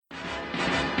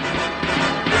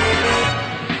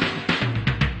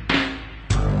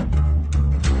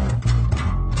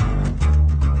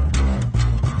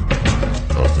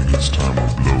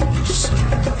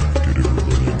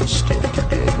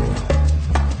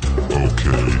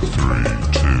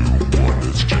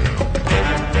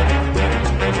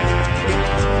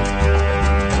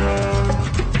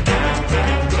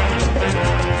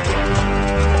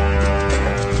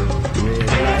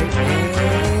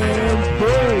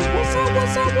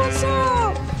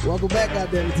Welcome back,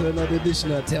 goddamn, to another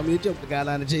edition of Tell Me a Joke, the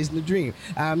guideline of Chasing the Dream.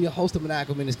 I'm your host of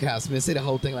Maniacal Menace, Kyle Smith. Say the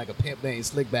whole thing like a pimp named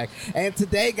Slickback. And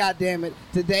today, goddamn it,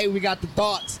 today we got the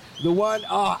thoughts. The one,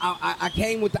 I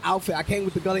came with the outfit. I came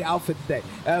with the Gully outfit today.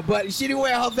 But she didn't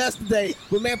wear her vest today.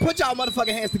 But man, put y'all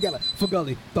motherfucking hands together for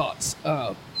Gully thoughts.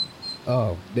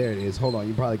 Oh, there it is. Hold on,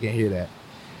 you probably can't hear that.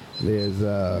 There's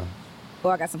Oh,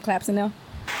 I got some claps in there.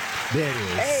 There it is.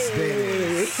 Hey. There it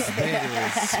is. There it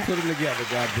is. Put them together,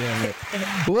 goddamn it.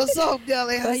 What's up,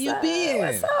 Gully? How you been?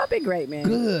 What's up? I've been great, man.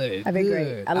 Good. I've been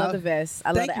good. great. I love the vest.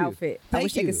 I love the outfit. I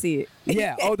wish you could see it.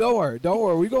 Yeah. Oh, don't worry. Don't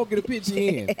worry. We're going to get a picture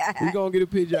in. We're going to get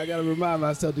a picture. I got to remind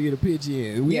myself to get a picture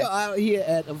in. We are out here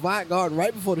at Avant Garden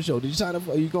right before the show. Did you sign up?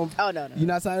 Are you going? Oh, no. You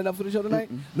not signing up for the show tonight?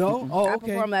 Mm-mm. No? Mm-mm. Oh, okay. I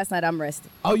performed last night. I'm resting.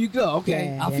 Oh, you go?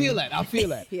 Okay. Yeah, I feel that. I feel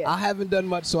that. Yeah. I haven't done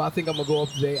much, so I think I'm going to go up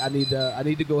today. I need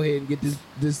to go ahead and get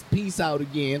this piece out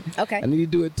again. Okay. I need to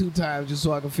do it 2 times just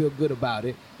so I can feel good about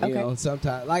it. You know,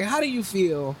 sometimes. Like, how do you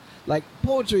feel? Like,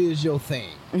 poetry is your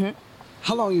thing. Mm-hmm.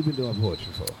 How long you been doing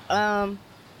poetry for?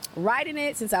 Writing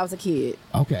it since I was a kid.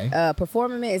 Okay.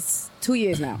 Performing it is 2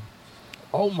 years now.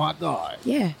 Oh, my God.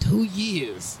 Yeah. 2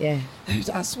 years. Yeah.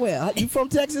 I swear. You from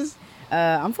Texas?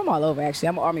 I'm from all over, actually.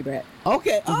 I'm an Army brat.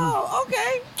 Okay. Oh,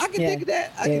 okay. I can dig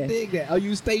that. I can dig that. Are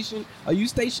you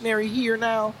stationary here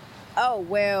now? Oh,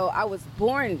 well, I was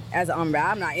born as an Army brat.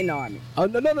 I'm not in the Army. Oh,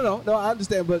 no, I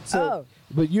understand, but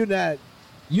but you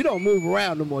don't move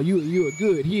around no more. You are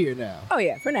good here now. Oh,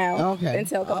 yeah, for now. Okay.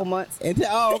 Until a couple months.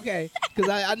 Okay. Because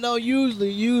I know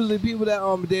usually people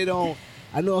that they don't.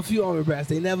 I know a few Army brats.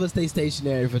 They never stay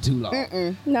stationary for too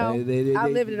long. No, I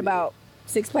lived in about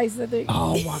 6 places, I think.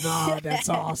 Oh my God, that's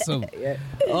awesome. Yeah.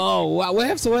 Oh wow, where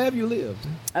have you lived?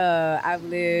 I've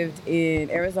lived in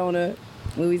Arizona,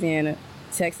 Louisiana,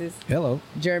 Texas. Hello.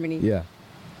 Germany. Yeah.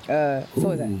 So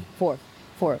what was that?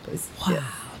 Four places. Wow. Yeah.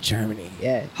 Germany.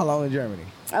 Yeah. How long in Germany?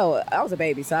 Oh, I was a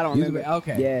baby, so I don't remember.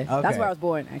 Okay. Yeah. Okay. That's where I was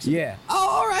born, actually. Yeah. Oh,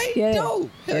 all right. Yeah. Dope.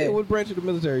 Hey, Yeah. what branch of the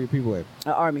military are people in?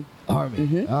 Army. Army.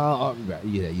 Mhm. Oh, Army. Right.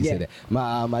 Yeah, you said that.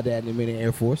 My dad in the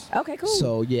Air Force. Okay, cool.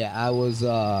 So yeah, I was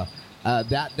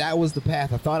that was the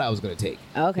path I thought I was gonna take.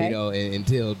 Okay. You know,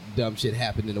 until dumb shit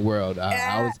happened in the world.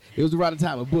 It was around the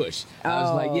time of Bush. I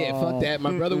was like, yeah, fuck that.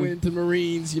 My brother went into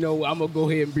Marines. You know, I'm gonna go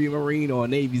ahead and be a Marine or a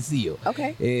Navy SEAL.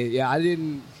 Okay. And yeah, I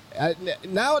didn't.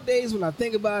 Nowadays, when I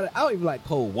think about it, I don't even like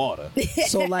cold water.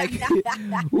 So, like,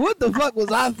 what the fuck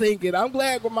was I thinking? I'm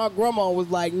glad when my grandma was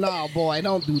like, nah, boy,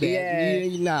 don't do that.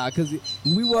 Yeah. Nah, because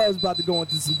we was about to go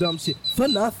into some dumb shit for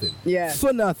nothing. Yeah.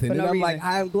 For nothing. For and no I'm reason. like,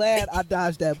 I'm glad I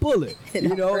dodged that bullet.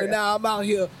 You know, and now I'm out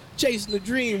here chasing the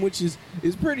dream, which is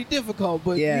pretty difficult.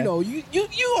 But, you know, you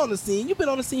on the scene. You've been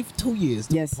on the scene for 2 years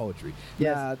doing poetry.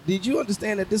 Yes. Now, did you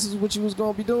understand that this is what you was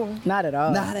going to be doing? Not at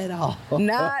all. Not at all.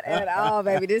 Not at all,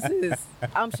 baby.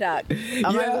 I'm shocked.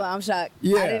 I'm shocked.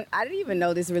 Yeah. I didn't even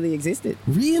know this really existed.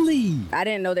 Really? I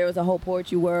didn't know there was a whole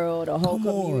poetry world, a whole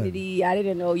community. I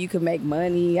didn't know you could make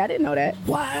money. I didn't know that.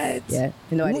 What? Yeah,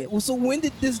 no idea. So when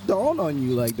did this dawn on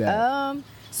you like that?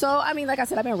 So I mean, like I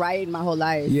said, I've been writing my whole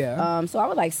life. Yeah. So I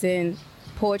would like send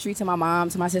poetry to my mom,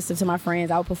 to my sister, to my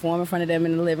friends. I would perform in front of them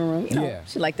in the living room, you know,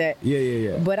 shit like that.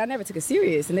 Yeah. But I never took it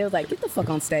serious, and they was like, "Get the fuck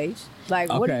on stage! Like,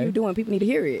 what are you doing? People need to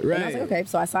hear it." Right. And I was like, "Okay."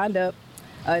 So I signed up.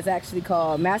 It's actually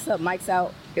called Mass Up, Mics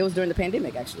Out. It was during the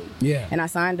pandemic, actually. Yeah. And I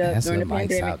signed up during the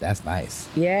pandemic. Out. That's nice.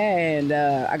 Yeah, and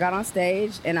I got on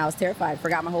stage, and I was terrified.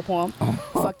 Forgot my whole poem.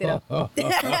 Fucked it up.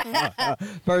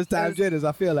 First time jitters,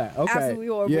 I feel that. Okay. Absolutely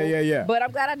horrible. Yeah. But I'm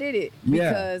glad I did it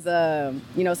because,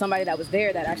 you know, somebody that was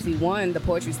there that actually won the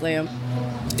Poetry Slam.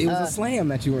 It was a slam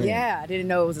that you were in. Yeah, I didn't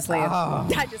know it was a slam. Oh.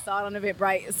 I just saw it on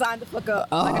Eventbrite, signed the fuck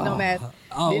up like a dumbass.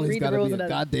 Didn't read the rules of a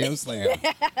goddamn slam.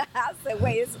 I said,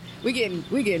 wait, we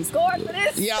getting scored for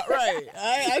this? Yeah, right.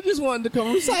 I just wanted to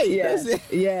come recite. Yeah. That's it.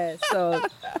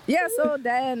 Yeah. So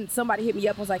then somebody hit me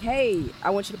up and was like, hey, I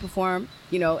want you to perform,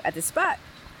 you know, at this spot.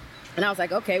 And I was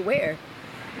like, okay, where?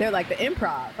 They're like, the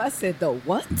Improv. I said, the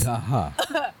what? Uh-huh.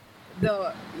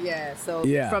 So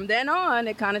from then on,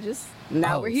 it kind of just,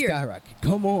 now we're here. Skyrocket.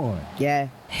 Come on. Yeah.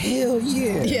 Hell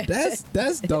yeah. Yeah.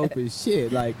 That's dope as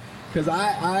shit. Like, cause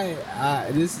I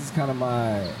this is kind of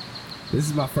this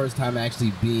is my first time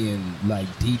actually being like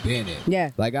deep in it.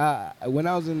 Yeah. Like when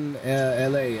I was in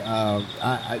LA,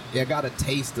 I got a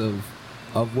taste of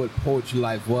what poetry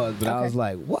life was, but I was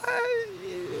like, what?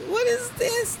 What is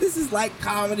this? This is like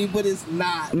comedy, but it's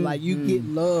not. Mm-hmm. Like you get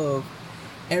love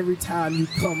every time you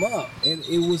come up, and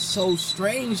it was so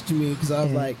strange to me because I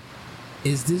was like,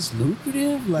 is this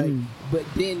lucrative? Like, but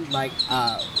then like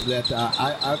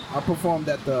I performed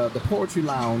at the Poetry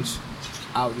Lounge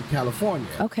out in California.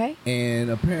 Okay. And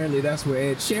apparently that's where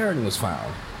Ed Sheeran was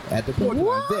found. at the poetry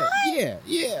What? night.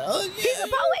 Yeah. He's a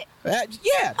poet.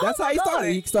 Yeah, that's Oh, how he my started.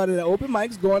 Lord. He started at open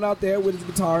mics, going out there with his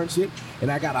guitar and shit.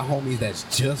 And I got a homie that's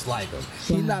just like him.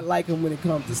 He's not like him when it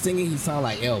comes to singing. He sound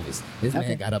like Elvis. This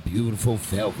man got a beautiful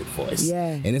velvet voice.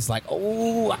 Yeah. And it's like,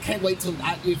 oh, I can't wait till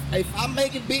if I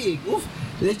make it big. Oof,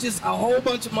 there's just a whole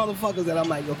bunch of motherfuckers that I'm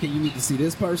like, okay, you need to see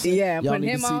this person. Yeah, y'all putting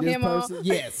need him to see on, this him on. person.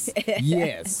 Yes,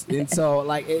 yes. And so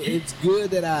like it's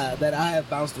good that I have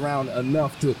bounced around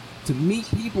enough to meet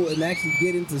people and actually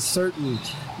get into certain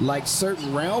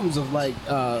realms of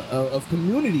of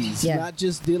communities, not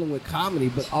just dealing with comedy,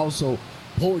 but also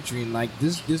poetry. And like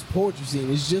this poetry scene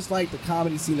is just like the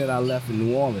comedy scene that I left in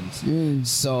New Orleans.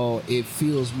 So it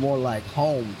feels more like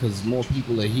home because more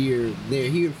people are here. They're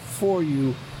here for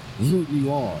you, rooting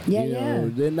you on. Yeah, you know?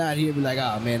 They're not here to be like,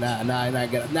 oh man, I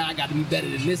got to be better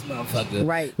than this motherfucker.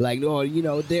 Right. Like, or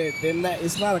they're not.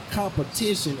 It's not a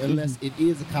competition unless it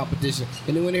is a competition.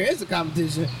 And then when there is a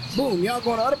competition, boom, y'all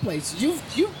going to other places. You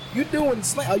doing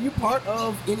slam? Are you part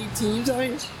of any teams out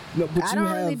here? No, but I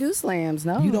don't really do slams.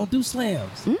 No, you don't do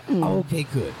slams. Oh, okay,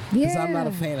 good. Because I'm not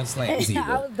a fan of slams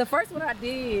either. The first one I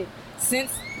did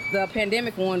since the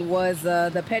pandemic one was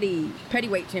the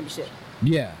Pettyweight Championship.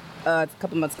 Yeah. A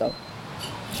couple months ago.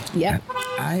 Yeah.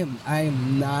 I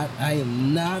am not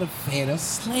a fan of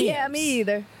slams. Yeah, me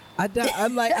either.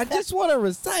 I'm like, I just want to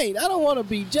recite. I don't want to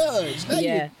be judged.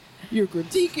 Now you're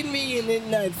critiquing me, and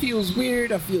then it feels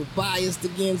weird. I feel biased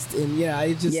against, and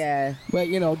it just. Yeah. But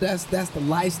that's the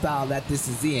lifestyle that this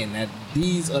is in. That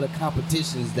these are the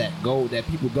competitions that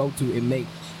people go to and make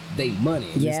they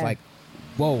money. And it's like,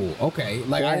 whoa, okay.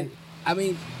 Like I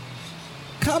mean,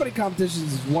 comedy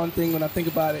competitions is one thing when I think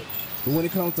about it, but when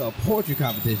it comes to a poetry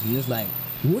competition, it's like,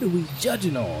 what are we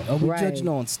judging on? Are we judging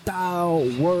on style,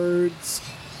 words,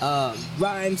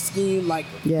 rhyme scheme, like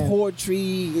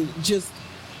poetry? Just,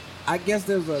 I guess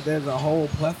there's a whole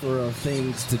plethora of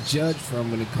things to judge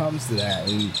from when it comes to that,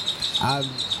 and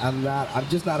I'm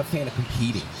just not a fan of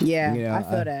competing. Yeah, I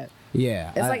feel that.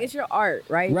 Yeah, it's like it's your art,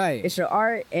 right? Right. It's your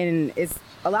art, and it's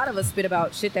a lot of us spit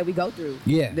about shit that we go through.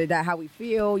 Yeah, that how we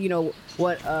feel.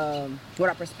 What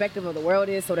our perspective of the world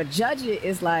is. So to judge it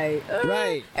is like,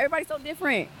 right. Everybody's so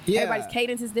different. Yeah. Everybody's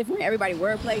cadence is different. Everybody's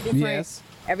wordplay different. Yes.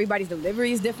 Everybody's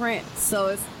delivery is different.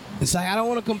 So it's like I don't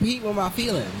want to compete with my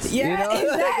feelings. Yeah,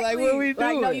 exactly. Like what we do?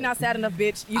 Like, no, you're not sad enough,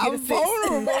 bitch. You I'm get a 6.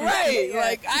 vulnerable, right?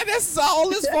 Like that's all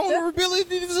this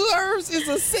vulnerability deserves is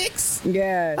a 6.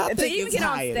 Yeah. I to think even it's get on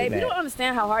higher stage, than we don't that.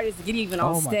 understand how hard it is to get even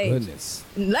on stage. Oh my goodness.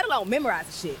 Let alone memorize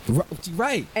the shit.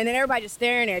 Right. And then everybody just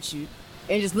staring at you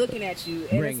and just looking at you,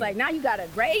 and it's like, now you gotta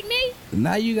grade me.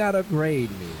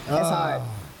 That's hard.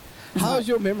 How's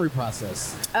your memory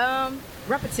process?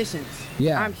 Repetitions.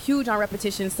 Yeah. I'm huge on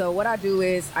repetitions. So what I do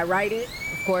is I write it,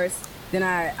 of course. Then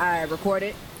I record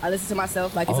it. I listen to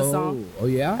myself like it's a song. Oh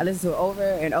yeah. I listen to it over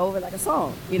and over like a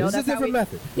song. It's a different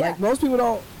method. Yeah. Like most people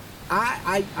don't.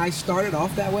 I started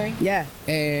off that way. Yeah.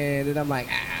 And then I'm like,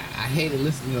 I hated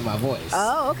listening to my voice.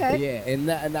 Oh, okay. Yeah.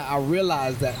 And I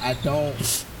realized that I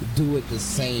don't do it the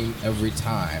same every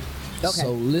time. Okay.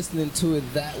 So listening to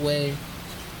it that way.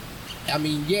 I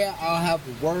mean, I'll have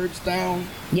the words down,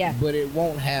 but it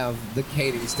won't have the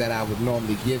cadence that I would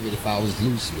normally give it if I was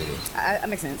loose with it. That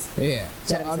makes sense. Yeah.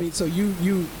 So I mean, so you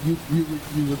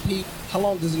repeat. How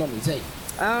long does it normally take?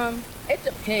 It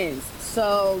depends.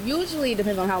 So usually it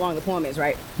depends on how long the poem is,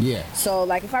 right? Yeah. So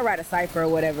like if I write a cipher or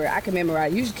whatever, I can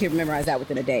usually can memorize that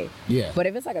within a day. Yeah. But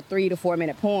if it's like a 3 to 4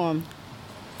 minute poem,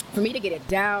 for me to get it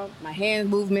down, my hand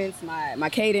movements, my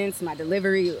cadence, my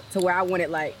delivery to where I want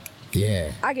it like.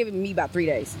 Yeah. I give it me about 3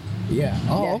 days. Yeah.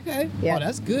 Oh, okay. Yeah. Oh,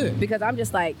 that's good. Because I'm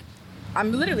just like,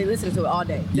 I'm literally listening to it all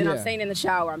day. Then I'm staying in the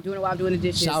shower. I'm doing it while I'm doing the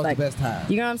dishes. Shower's like, the best time.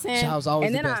 You know what I'm saying? Shower's always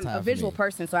and the then best time I'm a visual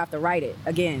person, so I have to write it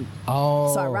again.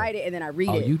 Oh. So I write it and then I read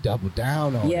it. Oh, you double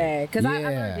down on it. Yeah, because I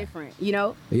learn different,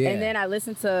 Yeah. And then I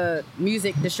listen to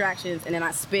music distractions and then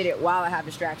I spit it while I have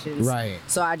distractions. Right.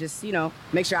 So I just,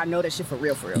 make sure I know that shit for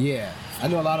real. Yeah. I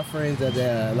know a lot of friends that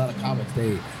a lot of comics,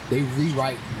 they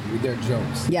rewrite their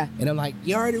jokes. Yeah. And I'm like,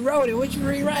 you already wrote it. What you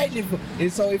rewriting it for?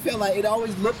 And so it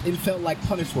always looked and felt like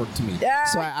punish work to me. Yeah.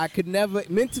 So I could never,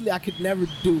 mentally, I could never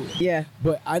do it. Yeah.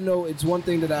 But I know it's one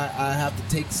thing that I have to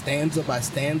take stanza by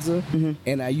stanza. Mm-hmm.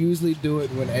 And I usually do it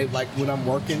when I'm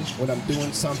working, when I'm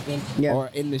doing something, or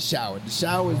in the shower. The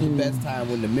shower is the best time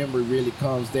when the memory really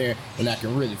comes there and I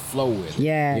can really flow with it.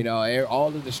 Yeah.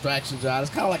 All the distractions are out.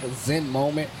 It's kind of like a zen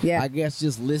moment. Yeah. I guess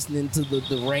just listening to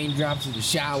the raindrops in the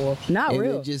shower. Not and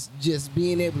real. Then just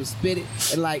being able to spit it.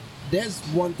 And like, there's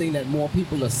one thing that more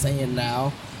people are saying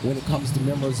now when it comes to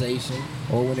memorization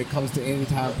or when it comes to any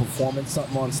time performing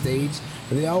something on stage.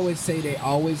 they always say they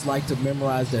always like to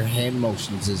memorize their hand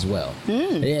motions as well.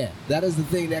 Yeah, that is the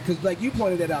thing that, because like you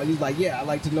pointed that out, you're like, yeah, I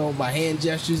like to know my hand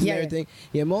gestures and everything.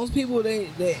 Yeah, most people, they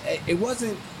it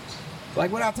wasn't, like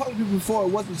when I talked to people before, it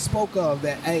wasn't spoke of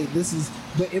that, hey, this is,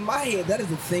 but in my head, that is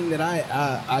the thing that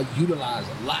I utilize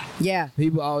a lot. Yeah.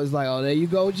 People always like, oh, there you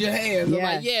go with your hands. I'm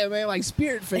like, yeah, man, like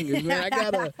spirit fingers, man.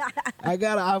 I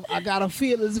gotta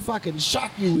feel as if I can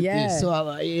shock you with this. So I'm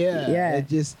like, it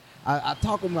just, I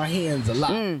talk with my hands a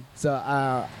lot. So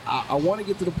I want to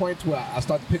get to the point where I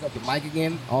start to pick up the mic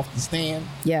again off the stand.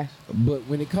 Yeah. But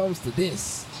when it comes to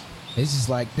this, it's just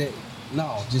like that.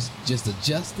 No, just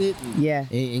adjust it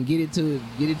and get it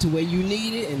to where you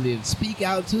need it, and then speak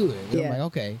out to it. And I'm like,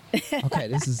 okay,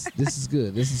 this is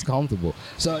good. This is comfortable.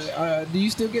 So do you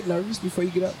still get nervous before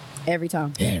you get up? Every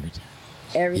time.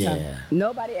 Every time.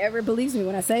 Nobody ever believes me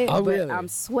when I say it, but really? I'm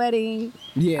sweating.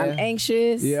 Yeah. I'm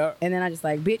anxious. Yeah. And then I just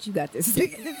like, bitch, you got this.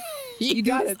 You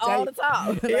got it all the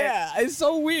time. Yeah, it's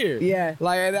so weird. Yeah.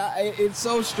 Like, it's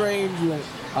so strange when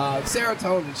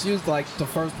Serotonin, she was like the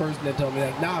first person that told me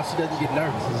that, nah, she doesn't get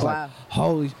nervous. It's like,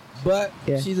 holy, but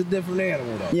she's a different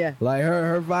animal though. Yeah. Like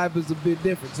her vibe is a bit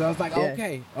different. So I was like,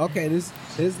 okay, this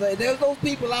like, there's those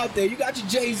people out there. You got your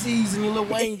Jay-Z's and your Lil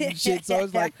Wayne's and shit. So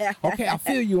it's like, okay, I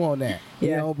feel you on that.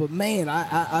 You know, but man,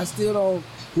 I still don't.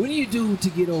 What do you do to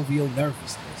get over your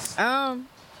nervousness?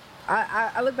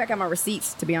 I look back at my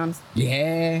receipts, to be honest.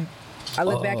 Yeah. I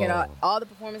look back at all the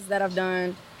performances that I've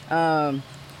done,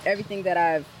 everything that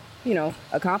I've,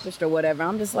 accomplished or whatever.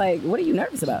 I'm just like, what are you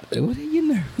nervous about? What are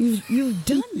you nervous? You've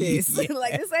done this.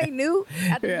 Like, this ain't new.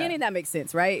 At the beginning, that makes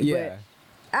sense, right? Yeah.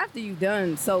 But after you've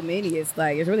done so many, it's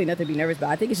like, it's really nothing to be nervous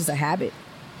about. I think it's just a habit.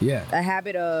 Yeah. A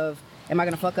habit of, am I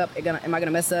going to fuck up? Am I going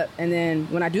to mess up? And then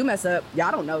when I do mess up,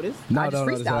 y'all don't notice. I just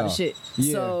freestyle the shit.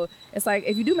 Yeah. So it's like,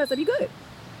 if you do mess up, you good.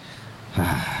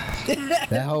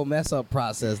 That whole mess up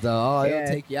process though, it'll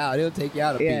take you out. It'll take you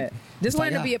out a beat. Just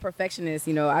wanting to be a perfectionist,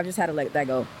 I've just had to let that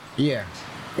go. Yeah.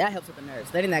 That helps with the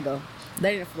nerves. Letting that go.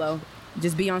 Letting it flow.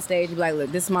 Just be on stage and be like, look,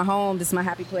 this is my home, this is my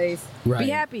happy place. Right. Be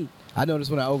happy. I notice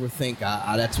when I overthink,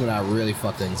 that's when I really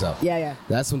fuck things up. Yeah.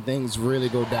 That's when things really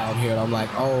go downhill. I'm like,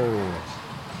 oh,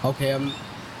 okay, I'm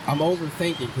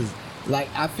overthinking, because like,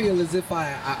 I feel as if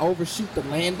I overshoot the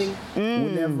landing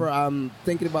whenever I'm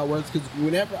thinking about words, because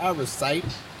whenever I recite,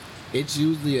 it's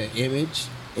usually an image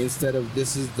instead of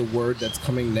this is the word that's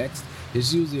coming next.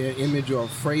 It's usually an image or a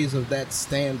phrase of that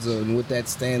stanza and what that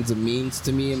stanza means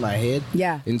to me in my head.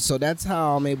 Yeah. And so that's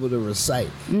how I'm able to recite.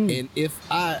 And if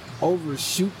I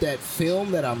overshoot that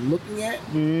film that I'm looking at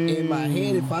in my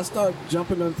head, if I start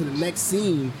jumping onto the next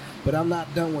scene, but I'm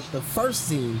not done with the first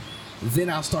scene, then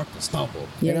I'll start to stumble.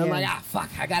 And I'm like, fuck,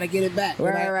 I gotta get it back.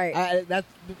 Right. That's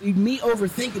me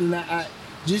overthinking, and I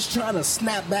just trying to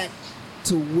snap back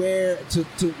to where to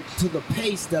the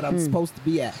pace that I'm supposed to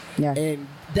be at. Yeah. And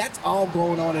that's all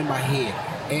going on in my head.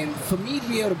 And for me to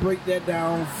be able to break that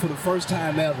down for the first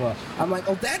time ever, I'm like,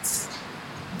 oh, that's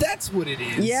what it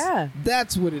is. Yeah.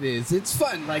 That's what it is. It's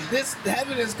fun. Like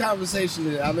having this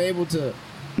conversation, I'm able to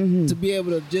be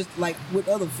able to, just like with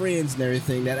other friends and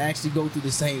everything that actually go through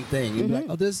the same thing. And be like,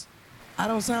 oh, I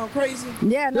don't sound crazy?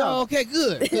 Yeah, no. Okay,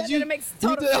 good. It makes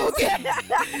total sense.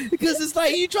 Okay. Because it's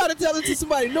like you try to tell it to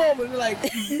somebody normal, and they're like,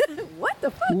 what the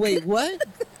fuck? Wait, what?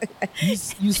 You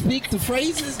speak the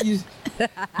phrases?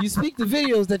 You speak the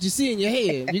videos that you see in your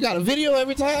head. You got a video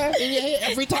every time in your head?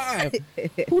 Every time.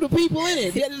 Who the people in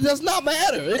it? It does not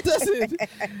matter. It doesn't.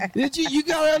 You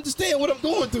got to understand what I'm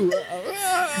going through.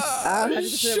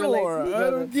 Sure. I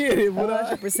don't get it.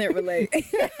 100% relate.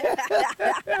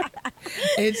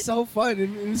 It's so fun.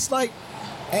 And it's like,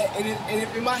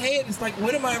 and in my head, it's like,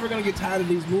 when am I ever going to get tired of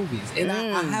these movies? And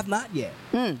I have not yet.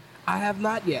 I have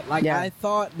not yet. Like, I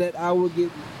thought that I would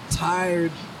get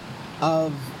tired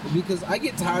of, because I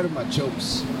get tired of my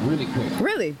jokes really quick.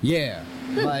 Really? Yeah.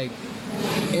 Like,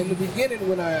 in the beginning,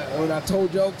 when I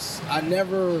told jokes, I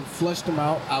never flushed them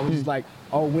out. I was like,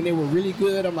 oh, when they were really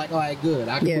good, I'm like, all right, good.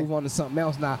 I can move on to something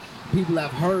else. Now, people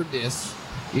have heard this,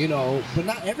 but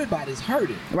not everybody's heard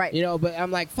it. Right. But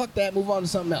I'm like, fuck that, move on to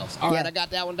something else. All right, I got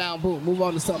that one down, boom, move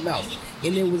on to something else.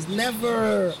 And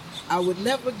I would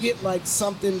never get like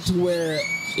something to where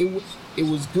it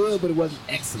was good, but it wasn't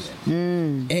excellent.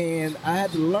 And I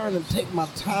had to learn to take my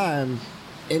time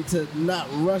and to not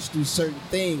rush through certain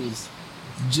things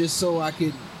just so I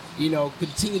could,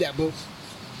 continue that. But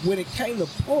when it came to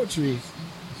poetry,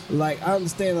 like, I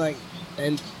understand, like,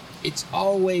 and it's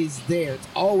always there. It's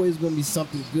always going to be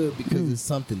something good because it's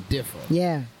something different.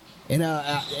 Yeah. And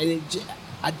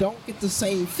I don't get the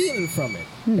same feeling from it.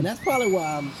 And that's probably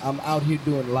why I'm out here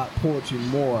doing a lot of poetry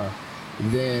more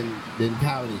than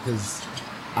comedy, because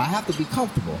I have to be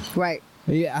comfortable. Right.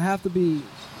 Yeah, I have to be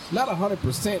not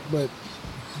 100%, but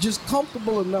just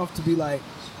comfortable enough to be like,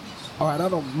 all right, I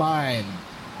don't mind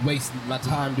wasting my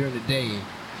time during the day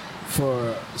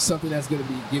for something that's going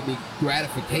to give me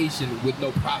gratification with no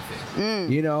profit.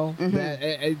 You know,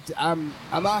 that I'm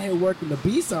out here working to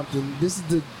be something. This is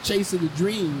the chase of the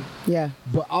dream. Yeah.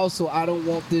 But also, I don't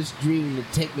want this dream to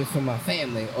take me from my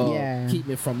family or keep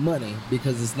me from money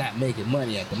because it's not making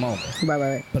money at the moment.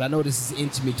 Right. But I know this is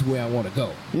inching me to where I want to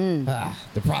go.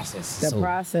 The process. The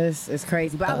process is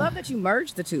crazy. But I love that you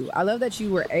merged the two. I love that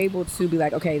you were able to be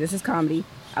like, okay, this is comedy.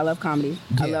 I love comedy.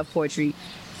 I love poetry.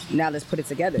 Now let's put it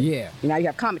together. Yeah. Now you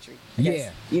have commentary.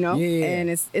 Yeah. You know? Yeah. And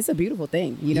it's a beautiful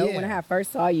thing. You know, when I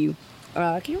first saw you,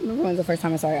 I can't remember when was the first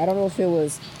time I saw you. I don't know if it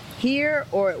was here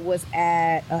or it was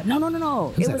at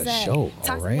no. It was at a show.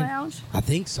 Toxic Lounge. I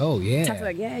think so, yeah.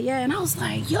 Toxic, yeah. And I was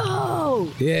like, yo,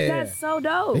 that's so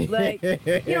dope. Like,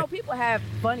 you know, people have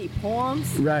funny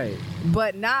poems. Right.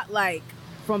 But not like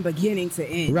from beginning to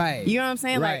end. Right. You know what I'm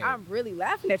saying? Right. Like, I'm really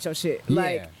laughing at your shit.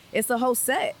 Like, it's a whole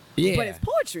set. Yeah. But it's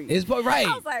poetry. Right.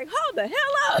 I was like, hold the hell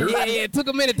up. Yeah, it took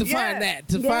a minute to find that.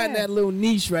 Find that little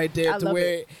niche right there to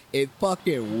where it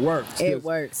fucking works. It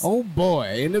works. Oh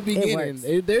boy. In the beginning,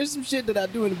 there's some shit that I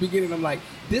do in the beginning. I'm like,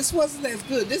 this wasn't as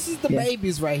good. This is the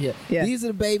babies right here. Yeah. These are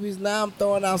the babies. Now I'm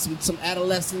throwing out some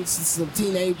adolescents, some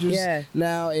teenagers. Yeah.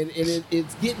 Now and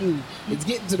it's getting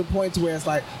to the point to where it's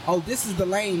like, oh, this is the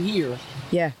lane here.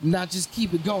 Yeah. Now just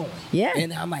keep it going. Yeah.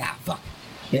 And I'm like, fuck.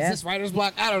 Is this writer's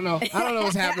block? I don't know. I don't know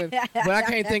what's happening, but I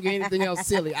can't think of anything else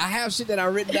silly. I have shit that I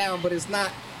written down, but it's not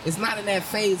in that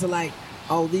phase of like,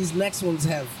 oh, these next ones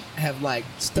have like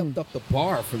stepped up the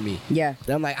bar for me. Yeah.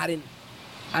 And I'm like,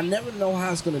 I never know how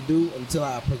it's gonna do until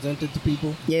I present it to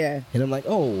people. Yeah. And I'm like,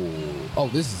 oh,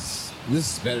 this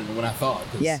is better than what I thought.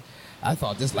 Yeah. I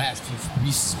thought this last few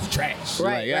pieces was trash.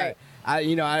 Right. Like, right.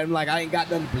 I'm like, I ain't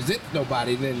got nothing to present to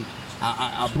nobody. Then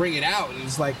I'll bring it out, and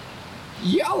it's like,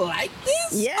 y'all like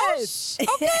this? Yes.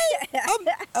 Oh,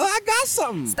 okay. I got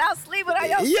something. Stop sleeping on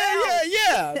yourself.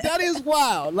 Yeah. That is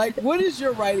wild. Like, what is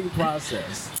your writing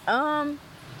process? I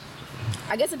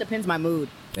guess it depends my mood.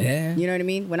 Yeah. You know what I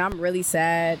mean? When I'm really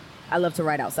sad, I love to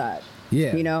write outside.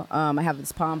 Yeah. You know, I have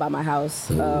this pond by my house,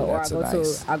 or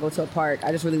I'll go to a park.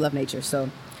 I just really love nature. So,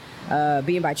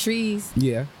 being by trees.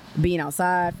 Yeah. Being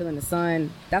outside, feeling the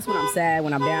sun. That's when I'm sad.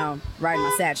 When I'm down, writing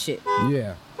my sad shit.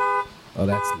 Yeah. Oh,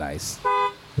 that's nice.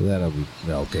 That'll be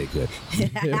okay. Good.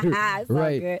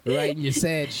 Right. Good. Writing your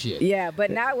sad shit. Yeah,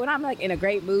 but now when I'm like in a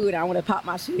great mood, I want to pop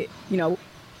my shit. You know,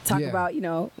 talk about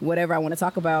whatever I want to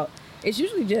talk about. It's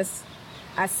usually just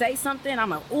I say something. I'm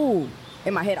like, ooh.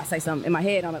 In my head, I say something. In my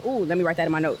head, I'm like, ooh, let me write that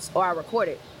in my notes, or I record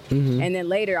it, and then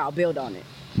later I'll build on it.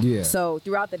 Yeah. So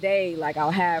throughout the day, like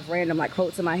I'll have random like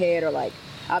quotes in my head, or like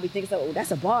I'll be thinking, oh, that's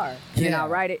a bar, and then I'll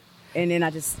write it, and then I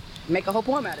just make a whole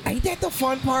poem out of it. Ain't that the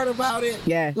fun part about it?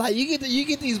 Yeah. Like you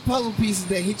get these puzzle pieces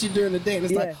that hit you during the day, and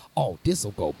it's like, oh, this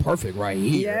will go perfect right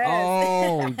here.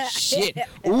 Yes. Oh shit.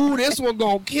 Ooh, this one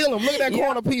gonna kill him. Look at that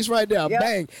corner piece right there. Yep.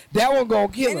 Bang. That one gonna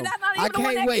kill him. And that's not even the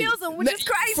one that kills him, which is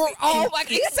crazy.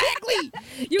 Exactly.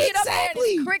 You get up there and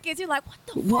it's crickets. You're like, what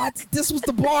the fuck? What? This was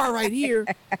the bar right here.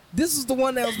 This is the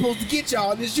one that was supposed to get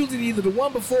y'all. And it's usually either the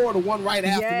one before or the one right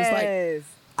after. Yes. It's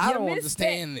like, I don't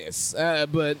understand this,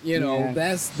 but you know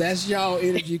that's y'all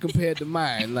energy compared to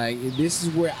mine. Like this is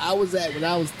where I was at when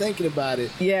I was thinking about it.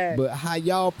 Yeah. But how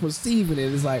y'all perceiving it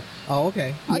is like, oh,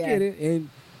 okay, I get it, and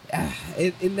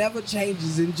it never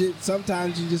changes. And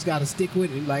sometimes you just gotta stick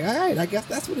with it. Like, all right, I guess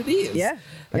that's what it is. Yeah.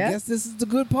 I guess this is the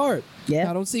good part. Yeah.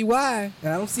 I don't see why,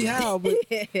 and I don't see how, but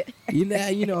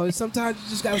you know, sometimes you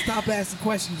just gotta stop asking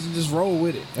questions and just roll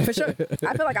with it. For sure.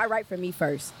 I feel like I write for me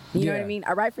first. You know what I mean?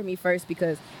 I write for me first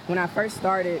because when I first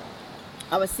started,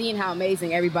 I was seeing how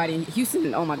amazing everybody in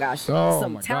Houston, oh my gosh,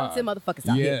 some talented motherfuckers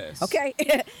out here. Okay?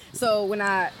 So when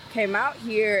I came out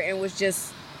here and was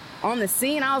just on the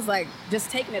scene, I was like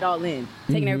just taking it all in,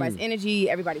 taking everybody's energy,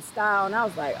 everybody's style, and I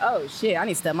was like, oh shit, I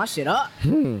need to step my shit up.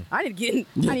 I need to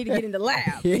get in the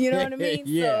lab. You know what I mean?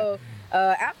 So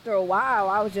after a while,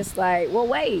 I was just like, well,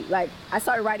 wait, like I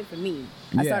started writing for me.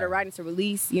 I started writing to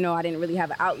release. You know, I didn't really have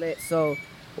an outlet, so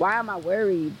why am I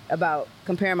worried about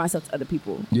comparing myself to other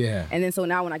people? Yeah. And then so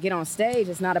now when I get on stage,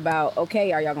 it's not about,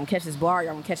 okay, are y'all gonna catch this bar? Are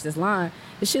y'all gonna catch this line?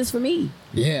 This shit is for me.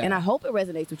 Yeah. And I hope it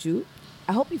resonates with you.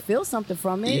 I hope you feel something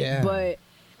from it. Yeah. But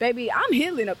baby, I'm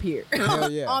healing up here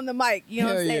on the mic. You know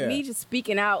what I'm saying? Me just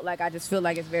speaking out, like I just feel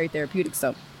like it's very therapeutic.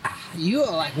 So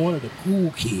you're like one of the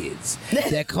cool kids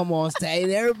that come on stage.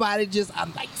 And everybody just,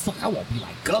 I'm like, fuck, I won't be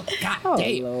like, God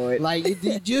damn. Lord. Like,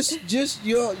 just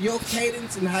your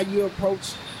cadence and how you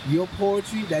approach your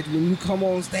poetry, that when you come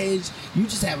on stage, you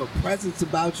just have a presence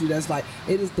about you that's like,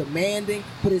 it is demanding,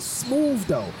 but it's smooth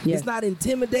though. Yeah. It's not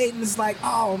intimidating. It's like,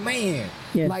 oh man,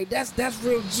 like that's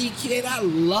real G kid. I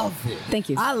love it. Thank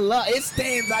you. I love it.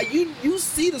 Stands out. You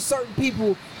see the certain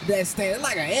people that stand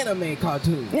like an anime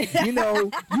cartoon. You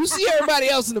know, you see everybody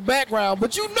else in the background,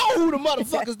 but you know who the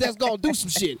motherfuckers that's gonna do some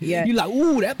shit. Yeah. You like,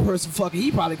 ooh, that person fucking,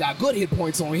 he probably got good hit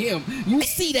points on him. You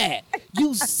see that.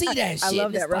 You see that shit. I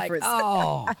love that reference. Like,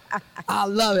 oh, I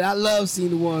love it. I love seeing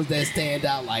the ones that stand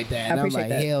out like that. And I'm like,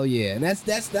 that. Hell yeah. And that's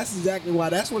exactly why.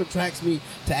 That's what attracts me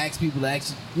to ask people to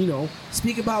actually, you know,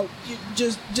 speak about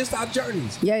just our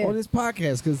journeys on this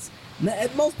podcast. Because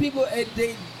most people,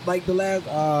 they like the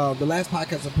last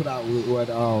podcast I put out with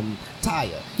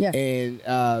Taya. Yeah. And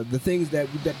the things the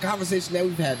conversation that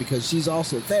we've had, because she's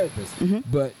also a therapist,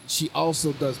 but she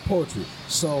also does poetry.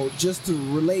 So just to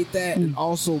relate that and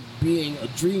also being a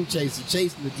dream chaser,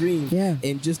 chasing the dream,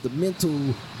 and just the mental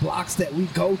blocks that we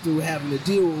go through having to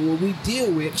deal with what we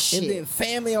deal with, and then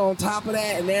family on top of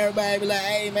that, and everybody be like,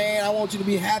 hey man, I want you to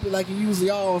be happy like you usually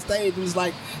are on stage. And it's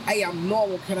like, hey, I'm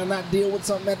normal. Can I not deal with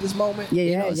something at this moment?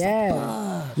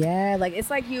 Like it's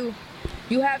like you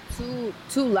have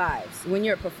two lives when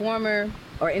you're a performer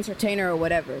or entertainer or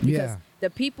whatever, because the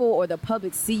people or the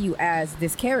public see you as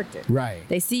this character. Right.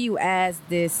 They see you as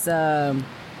this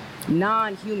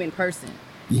non-human person,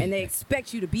 and they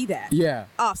expect you to be that. Yeah.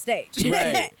 Off stage.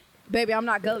 Right. Baby, I'm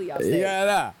not Gully off stage.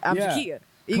 I'm Jakia.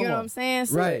 You know what I'm saying?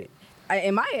 So right.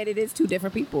 In my head, it is two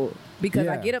different people, because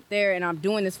I get up there and I'm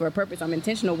doing this for a purpose. I'm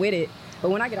intentional with it. But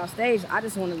when I get off stage, I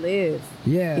just want to live.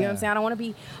 Yeah. You know what I'm saying? I don't want to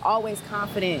be always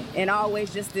confident and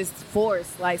always just this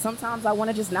force. Like, sometimes I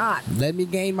want to just not. Let me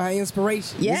gain my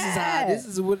inspiration. Yeah. This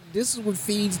is what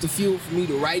feeds the fuel for me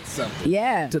to write something.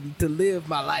 Yeah. To live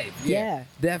my life. Yeah.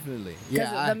 Definitely.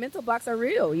 Because the mental blocks are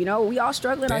real. You know, we all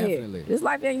struggling out here. This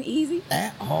life ain't easy.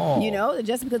 At all. You know,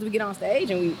 just because we get on stage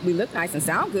and we look nice and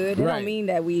sound good, it don't mean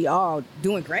that we all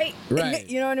doing great. Right.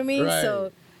 You know what I mean? Right.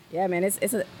 So, yeah, man,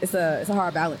 it's a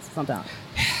hard balance sometimes.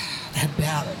 That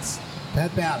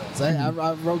balance.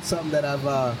 I wrote something that I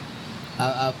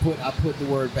put the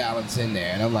word balance in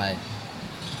there, and I'm like,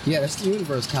 yeah, that's the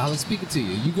universe, Colin, speaking to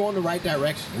you. You go in the right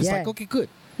direction. It's like, okay, good.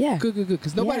 Yeah. Good.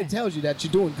 Because nobody tells you that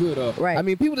you're doing good. Right. I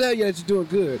mean, people tell you that you're doing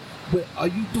good, but are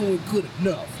you doing good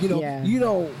enough? You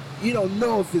know, you don't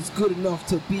know if it's good enough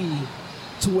to be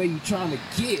to where you're trying to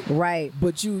get. Right.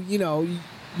 But you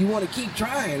want to keep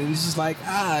trying, and it's just like,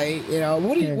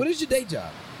 what is your day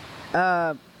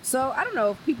job? So I don't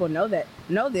know if people know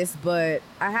this, but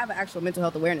I have an actual mental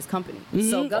health awareness company.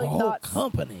 So Gully Thoughts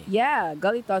company. Yeah,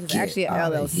 Gully Thoughts is actually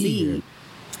an LLC.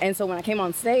 And so when I came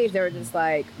on stage, they were just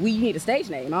like, you need a stage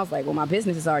name. I was like, well, my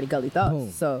business is already Gully Thoughts.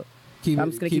 Boom. So I'm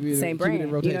just going to keep the same brand. You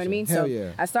know what I mean? Hell so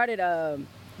yeah. I started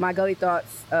my Gully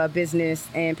Thoughts business,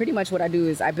 and pretty much what I do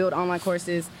is I build online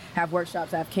courses, have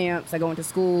workshops, have camps, I go into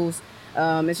schools.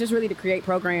 It's just really to create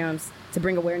programs to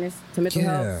bring awareness to mental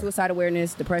health, suicide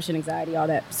awareness, depression, anxiety, all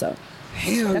that. So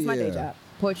that's my day job.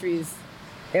 Poetry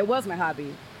it was my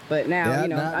hobby, but now,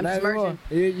 I'm just merging.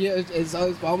 It's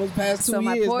almost past 2 years now. So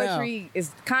my poetry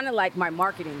is kind of like my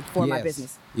marketing for my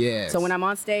business. Yeah. So when I'm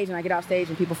on stage and I get off stage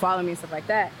and people follow me and stuff like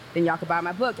that, then y'all can buy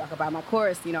my book, y'all can buy my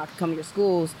course, I can come to your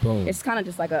schools. Boom. It's kind of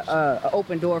just like a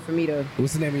open door for me to...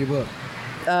 What's the name of your book?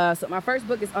 So my first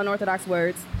book is Unorthodox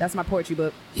Words. That's my poetry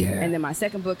book. Yeah. And then my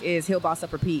second book is Heal, Boss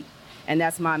Up, Repeat. And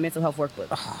that's my mental health workbook.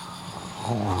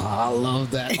 Oh, I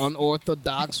love that.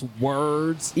 Unorthodox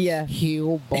Words. Yeah.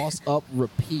 Heal, Boss Up,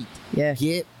 Repeat. Yeah.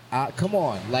 Get out. Come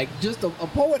on. Like, just a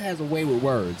poet has a way with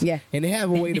words. Yeah. And they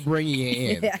have a way to bring you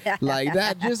in. Like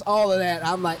that, just all of that.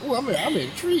 I'm like, oh, I'm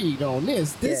intrigued on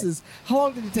this. This is, how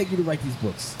long did it take you to write these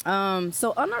books?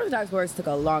 So Unorthodox Words took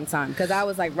a long time, because I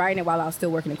was like writing it while I was still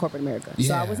working in corporate America. Yeah.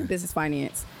 So I was in business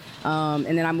finance.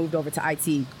 And then I moved over to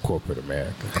IT. Corporate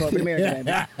America. Corporate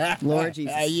America, baby. Lord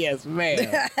Jesus. Yes, ma'am.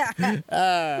 It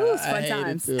was fun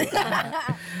times.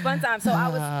 Fun times. So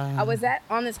I was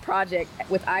on this project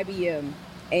with IBM,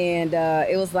 and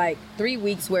it was like 3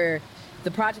 weeks where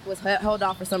the project was held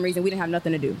off for some reason. We didn't have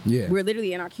nothing to do. Yeah. We were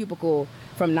literally in our cubicle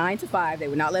from 9 to 5. They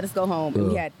would not let us go home, and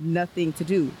we had nothing to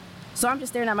do. So I'm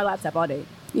just staring at my laptop all day,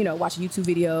 watching YouTube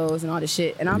videos and all this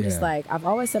shit. And I'm just like, I've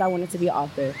always said I wanted to be an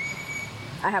author.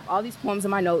 I have all these poems in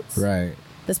my notes. Right.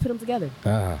 Let's put them together.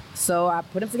 So I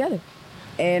put them together.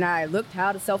 And I looked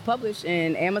how to self-publish,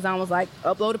 and Amazon was like,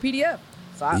 upload a PDF.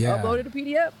 So I uploaded a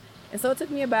PDF. And so it took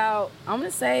me about, I'm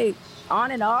going to say, on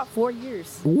and off 4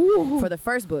 years for the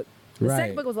first book. The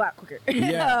second book was a lot quicker.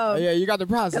 Yeah, you got the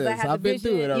process. I've been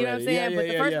through it already. You know what I'm saying? But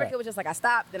the first book, it was just like I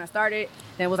stopped, then I started,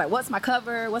 then it was like, what's my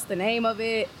cover? What's the name of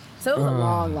it? So it was a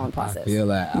long process. I feel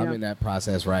that. I'm in that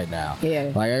process right now.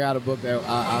 Yeah. Like I got a book that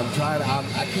I'm trying to.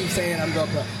 I keep saying I'm going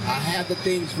to. I have the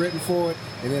things written for it,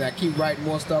 and then I keep writing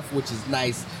more stuff, which is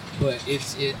nice. But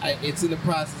it's in the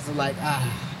process of like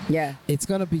yeah, it's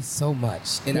gonna be so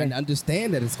much, and I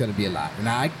understand that it's gonna be a lot, and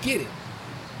I get it.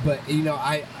 But you know,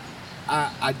 I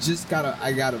just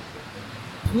gotta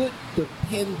put the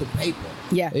pen to paper.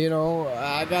 Yeah. You know,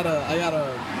 I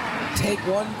gotta take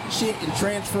one shit and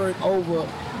transfer it over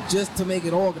just to make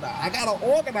it organized. I gotta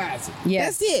organize it. Yeah.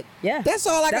 That's it. Yeah. That's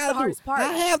all I gotta do. Part.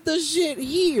 I have the shit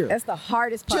here. That's the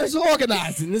hardest part. Just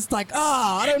organizing. It's like,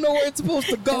 I don't know where it's supposed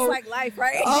to go. It's like life,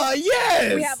 right?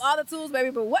 Yes. We have all the tools,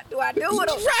 baby, but what do I do with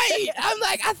them? Right. I'm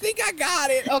like, I think I got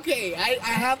it. Okay, I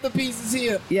have the pieces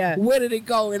here. Yeah. Where did it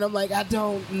go? And I'm like, I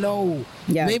don't know.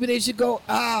 Yeah. Maybe they should go,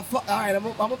 fuck. All right, I'm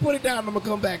gonna put it down. I'm gonna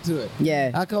come back to it.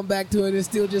 Yeah. I come back to it and it's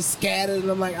still just scattered. And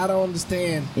I'm like, I don't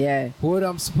understand what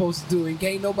I'm supposed to do. And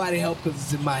can't nobody help because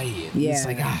it's in my head. Yeah. It's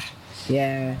like,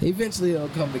 yeah. Eventually it'll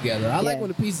come together. I like when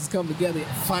the pieces come together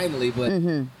finally, but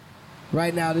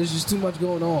right now there's just too much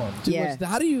going on. Too much.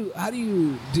 How do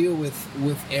you deal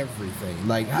with everything?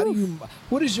 Like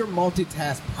what is your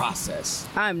multitask process?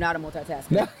 I'm not a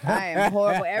multitasker. I am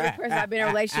horrible. Every person I've been in a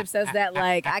relationship says that.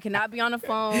 Like, I cannot be on the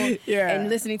phone and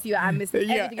listening to you. I miss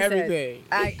everything you said.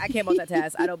 I can't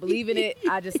multitask. I don't believe in it.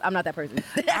 I'm not that person.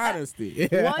 Honesty. One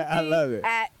thing I love it.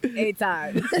 at a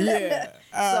time. Yeah.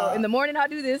 So in the morning I'll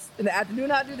do this. In the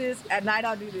afternoon I'll do this. At night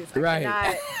I'll do this.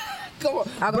 Right. Come on,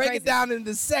 I'll break it down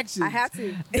into sections. I have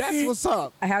to. That's what's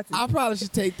up. I have to. I probably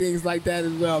should take things like that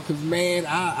as well, because, man,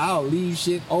 I'll leave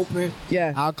shit open.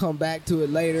 Yeah. I'll come back to it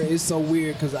later. It's so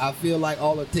weird, because I feel like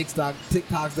all the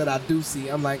TikToks that I do see,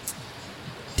 I'm like,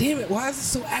 damn it, why is it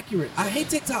so accurate? I hate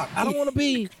TikTok. I don't want to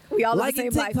be we all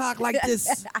liking TikTok like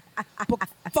this. But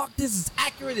fuck, this is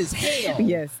accurate as hell.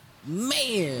 Yes.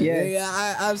 Man. Yes.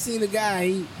 Yeah, I've seen a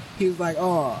guy, he was like,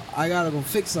 I got to go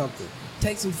fix something.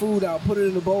 Take some food out, put it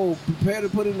in the bowl, prepare to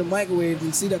put it in the microwave,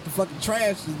 and see that the fucking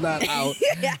trash is not out.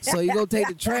 So you go take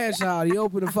the trash out. He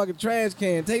open the fucking trash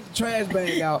can, take the trash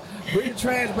bag out, bring the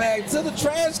trash bag to the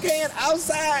trash can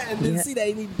outside, and then see that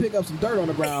he need to pick up some dirt on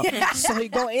the ground. So he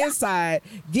go inside,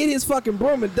 get his fucking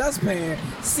broom and dustpan,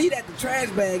 see that the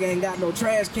trash bag ain't got no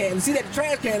trash can, and see that the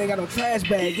trash can ain't got no trash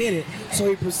bag in it. So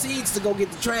he proceeds to go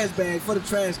get the trash bag for the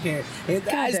trash can. And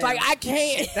it's like, I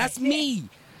can't. That's me.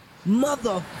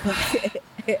 Motherfucker.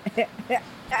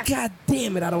 God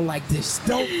damn it, I don't like this.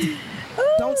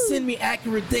 Don't send me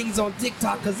accurate things on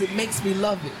TikTok, because it makes me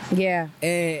love it. Yeah.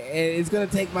 And it's going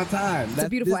to take my time. It's a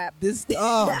beautiful app.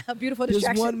 A beautiful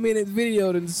distraction. This 1 minute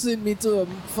video to send me to a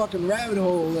fucking rabbit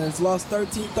hole that's lost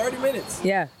 30 minutes.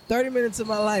 Yeah. 30 minutes of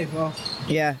my life.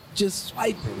 Yeah. Just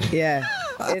swiping. Yeah.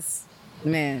 It's,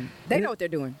 man, they know what they're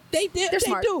doing. They're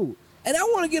smart. Do. And I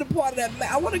want to get a part of that.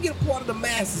 I want to get a part of the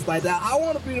masses like that. I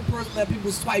want to be the person that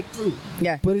people swipe through.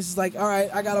 Yeah. But it's like, all right,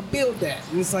 I got to build that.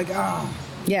 And it's like,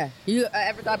 Yeah. You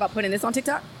ever thought about putting this on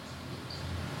TikTok?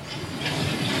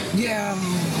 Yeah.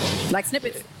 Like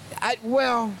snippets?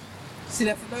 See,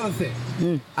 that's another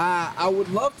thing. I would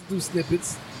love to do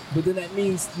snippets, but then that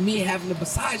means me having to,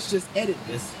 besides just edit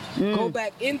this, go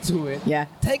back into it,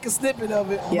 take a snippet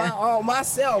of it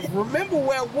myself, remember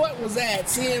what was at,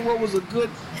 seeing what was a good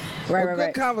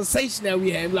conversation that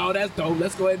we had. Oh, that's dope.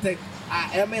 Let's go ahead and take.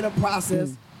 I am in a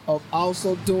process of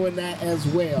also doing that as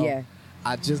well. Yeah.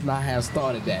 I just not have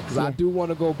started that, because I do want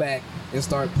to go back and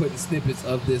start putting snippets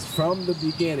of this from the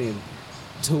beginning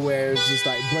to where it's just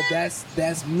like, but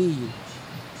that's me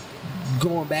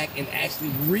going back and actually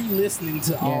re-listening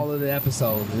to all of the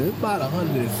episodes. There's about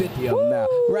 150 of them now.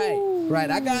 Right.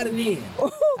 I got it in.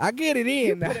 I get it in.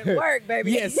 You put it work,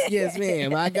 baby. Yes,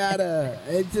 ma'am. I gotta.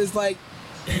 It's just like,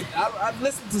 I've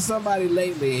listened to somebody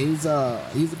lately. He's a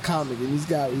comic, and he's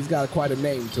got quite a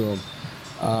name to him.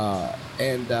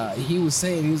 And he was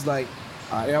saying, he was like,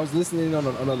 I was listening on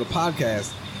another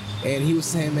podcast, and he was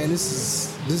saying, man,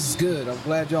 this is good. I'm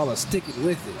glad y'all are sticking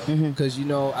with it, because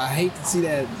I hate to see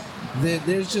that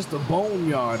there's just a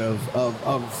boneyard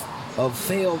of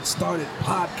failed started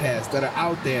podcasts that are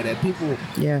out there that people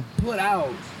put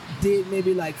out, did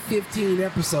maybe like 15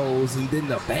 episodes and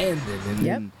then abandoned, and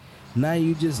then now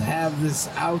you just have this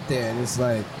out there, and it's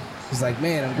like,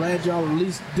 man, I'm glad y'all at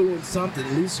least doing something,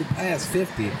 at least surpassed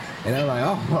 50. And I'm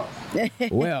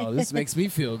like, well, this makes me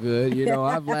feel good.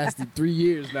 I've lasted 3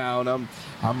 years now, and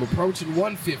I'm approaching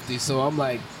 150. So I'm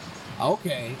like,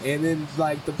 okay. And then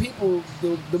like the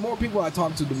more people I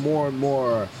talk to, the more and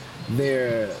more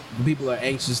people are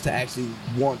anxious to actually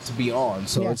want to be on.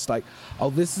 So it's like, oh,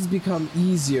 this has become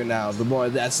easier now. The more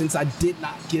that since I did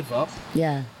not give up.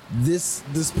 Yeah. This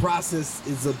process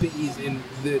is a bit easier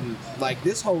than like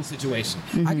this whole situation.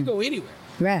 I can go anywhere.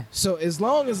 Right. So as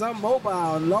long as I'm mobile,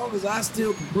 as long as I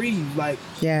still can breathe, like,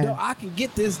 I can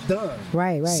get this done.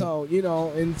 Right. So,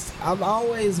 and I'm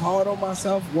always hard on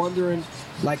myself, wondering,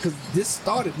 like, because this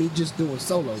started me just doing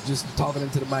solo, just talking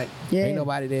into the mic. Yeah. Ain't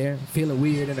nobody there, feeling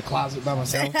weird in the closet by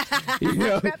myself. Trapped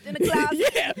in the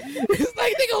closet. Yeah. It's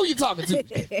like, nigga, who you talking to?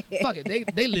 Fuck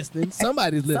it, they listening.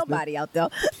 Somebody's listening. Somebody out there.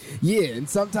 Yeah, and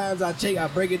sometimes I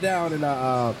break it down, and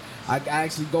I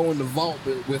actually go in the vault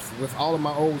with all of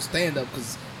my old stand-up,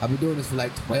 because I've been doing this for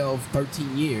like 12,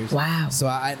 13 years. Wow. So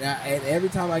and every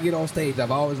time I get on stage,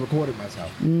 I've always recorded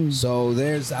myself. So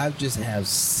I just have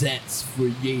sets for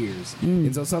years.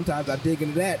 And so sometimes I dig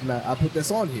into that, and I put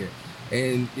this on here.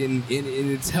 And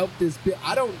it's helped this bit.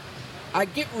 I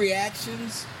get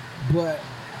reactions, but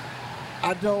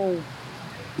I don't,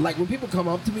 like when people come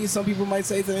up to me, some people might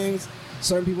say things,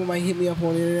 certain people might hit me up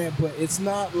on the internet, but it's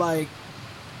not like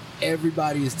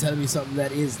everybody is telling me something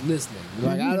that is listening.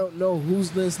 Like, I don't know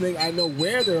who's listening. I know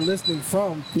where they're listening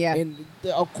from. Yeah. And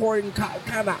according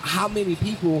kind of how many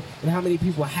people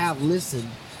have listened,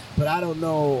 but I don't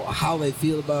know how they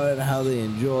feel about it, how they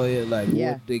enjoy it, like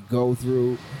what they go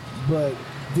through. But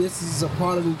this is a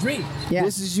part of the dream. Yeah.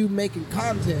 This is you making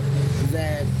content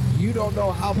that you don't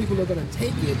know how people are going to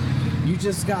take it. You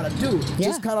just got to do it. Yeah.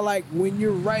 Just kind of like when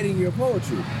you're writing your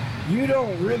poetry. You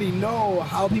don't really know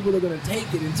how people are going to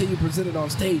take it until you present it on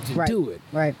stage and do it.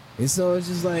 Right. And so it's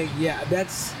just like,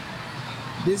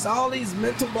 there's all these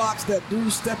mental blocks that do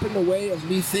step in the way of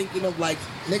me thinking of like,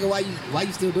 nigga, why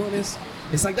you still doing this?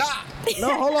 It's like,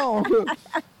 no, hold on.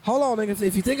 Hold on, nigga.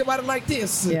 If you think about it like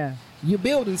this, you're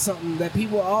building something that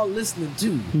people are all listening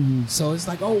to. So it's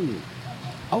like, oh,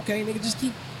 okay, nigga, just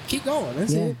keep going.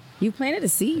 That's it. You planted the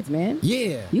seeds, man.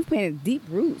 Yeah. You planted deep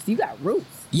roots. You got roots.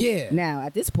 Yeah. Now,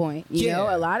 at this point, you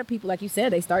know, a lot of people, like you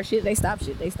said, they start shit, they stop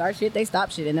shit. They start shit, they stop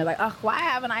shit. And they're like, oh, why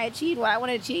haven't I achieved what I want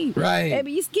to achieve? Right.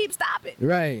 Maybe you keep stopping.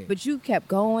 Right. But you kept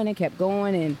going and kept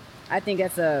going. And I think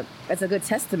that's a good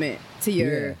testament to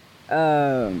your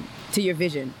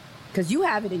vision. Because you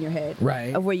have it in your head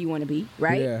of where you want to be,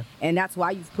 right? Yeah. And that's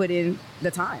why you've put in the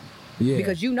time. Yeah.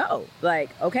 Because you know, like,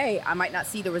 okay, I might not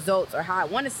see the results or how I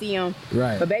want to see them,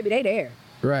 but baby, they there.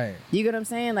 Right. You get what I'm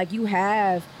saying? Like, you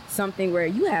have something where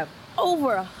you have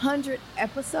over 100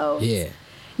 episodes. Yeah.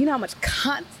 You know how much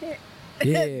content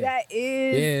that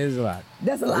is? Yeah, it's a lot.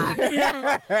 That's a lot.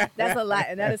 That's a lot.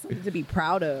 And that is something to be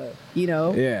proud of, you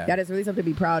know? Yeah. That is really something to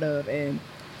be proud of. And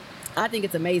I think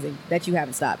it's amazing that you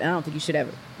haven't stopped. And I don't think you should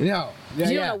ever. No. Yeah,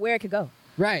 you don't know where it could go.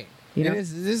 Right. You know?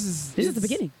 This is the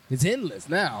beginning. It's endless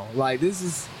now. Like, this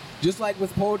is just like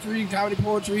with poetry, comedy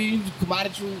poetry,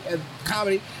 commodity, and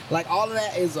comedy. Like, all of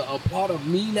that is a part of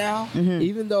me now. Mm-hmm.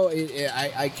 Even though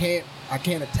I can't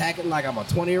attack it like I'm a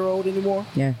 20-year-old anymore.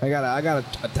 Yeah. I gotta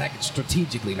attack it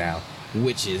strategically now,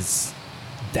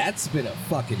 that's been a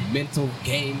fucking mental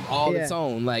game all its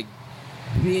own. Like,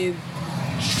 doing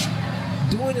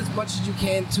as much as you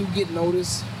can to get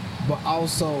noticed, but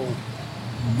also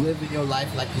living your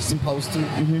life like you're supposed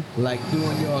to, like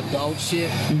doing your adult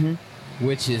shit,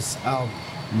 which is, oh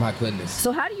my goodness.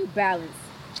 So how do you balance?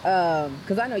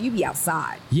 Because I know you be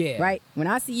outside, right? When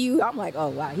I see you, I'm like, oh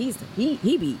wow, he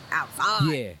be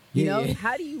outside, you know.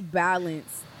 How do you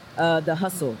balance the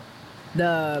hustle,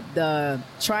 the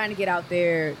trying to get out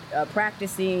there,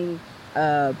 practicing,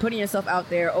 putting yourself out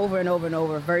there over and over and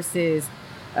over versus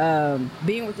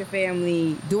being with your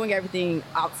family, doing everything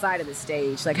outside of the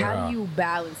stage? Like, how do you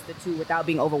balance the two without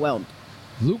being overwhelmed?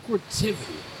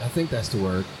 Lucrativity, I think that's the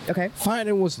word. Okay.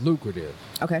 Finding what's lucrative.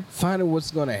 Okay. Finding what's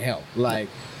gonna help. Like,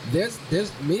 there's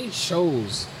many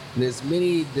shows, there's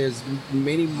many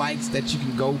mics that you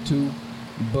can go to,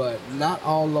 but not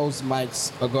all those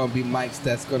mics are gonna be mics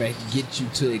that's gonna get you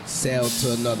to excel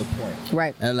to another point.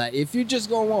 Right. And like, if you just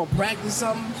gonna want to practice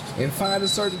something and find a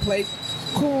certain place,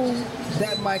 cool,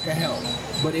 that mic will help.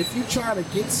 But if you're trying to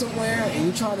get somewhere and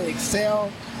you're trying to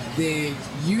excel, then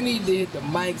you need to hit the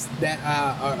mics that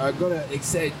are going to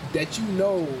excel, that you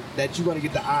know that you're going to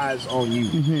get the eyes on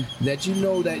you, that you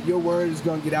know that your word is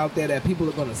going to get out there, that people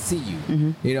are going to see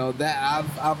you. You know, that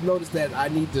I've noticed that I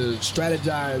need to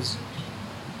strategize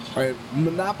or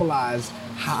monopolize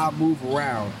how I move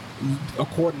around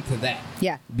according to that.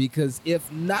 Yeah. Because if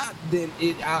not, then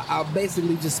I'll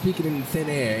basically just speak it in thin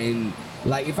air. And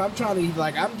like, if I'm trying to,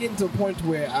 like, I'm getting to a point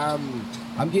where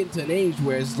I'm getting to an age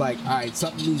where it's like, all right,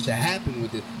 something needs to happen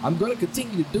with it. I'm going to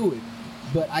continue to do it,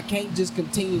 but I can't just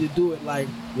continue to do it like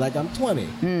I'm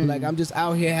 20. Like I'm just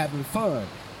out here having fun.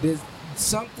 There's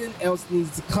something else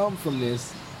needs to come from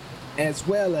this, as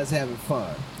well as having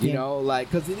fun. You know,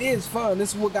 like, because it is fun.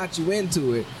 This is what got you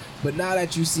into it. But now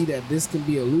that you see that this can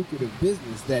be a lucrative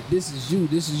business, that this is you,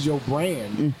 this is your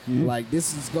brand, like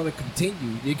this is going to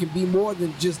continue. It can be more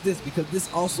than just this, because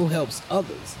this also helps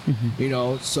others. You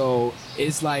know, so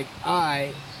it's like,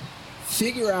 I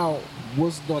figure out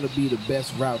what's going to be the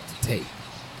best route to take.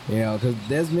 You know, because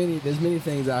there's many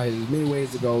things out here. There's many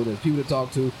ways to go. There's people to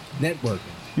talk to. Networking.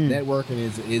 Networking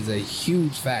is a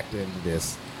huge factor into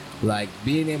this. Like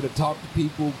being able to talk to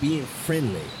people, being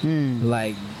friendly,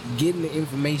 like getting the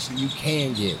information you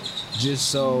can get, just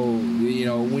so you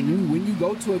know when you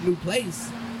go to a new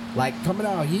place, like coming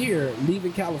out here,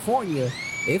 leaving California,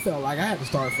 it felt like I had to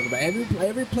start from the back.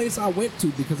 Every place I went to,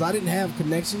 because I didn't have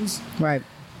connections, right?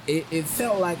 It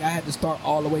felt like I had to start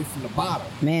all the way from the bottom.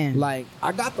 Man, like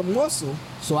I got the muscle,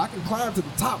 so I can climb to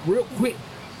the top real quick,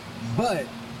 but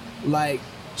like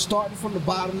starting from the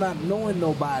bottom, not knowing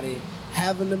nobody.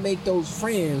 Having to make those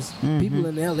friends, people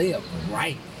in LA are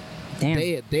grimy.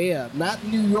 They are not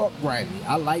New York grimy.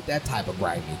 I like that type of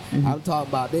grimy. I'm talking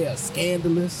about they are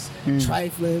scandalous,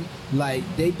 trifling. Like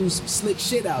they do some slick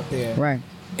shit out there. Right.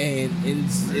 And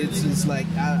it's just like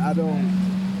I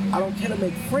don't care to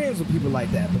make friends with people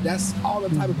like that. But that's all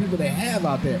the type of people they have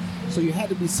out there. So you have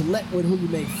to be select with who you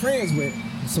make friends with.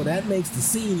 So that makes the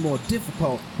scene more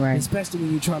difficult, right? Especially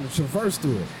when you're trying to traverse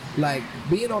through it. Like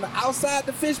being on the outside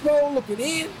the fishbowl looking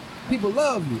in, people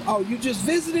love you. Oh, you just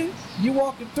visiting? You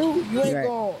walking through? You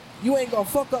ain't gonna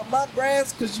fuck up my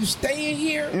grass because you staying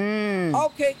here?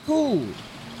 Okay, cool.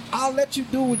 I'll let you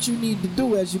do what you need to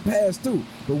do as you pass through.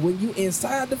 But when you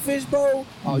inside the fishbowl,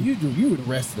 you the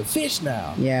rest of the fish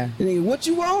now. Yeah. And then what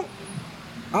you want?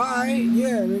 All right,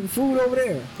 yeah, nigga, food over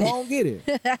there. Go on, get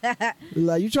it.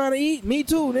 Like, you trying to eat? Me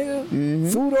too, nigga.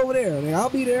 Food over there. Nigga, I'll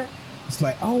be there. It's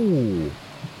like, oh.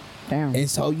 Damn. And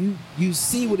so you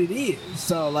see what it is.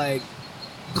 So, like,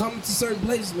 coming to certain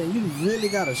places, man, you really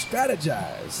got to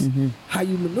strategize how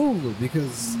you maneuver,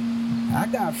 because I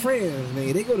got friends,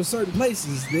 man, they go to certain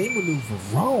places, they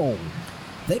maneuver wrong.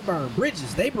 They burn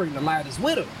bridges. They bring the lighters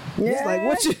with them. Yeah. It's like,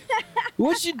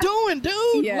 what you doing,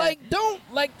 dude? Yeah.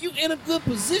 Like, you in a good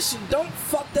position. Don't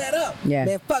fuck that up. Yeah.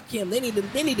 Man, fuck him. They need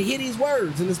to hear these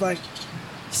words. And it's like,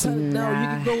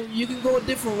 no, you can go a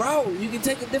different route. You can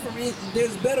take a different,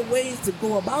 there's better ways to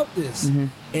go about this.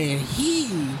 And he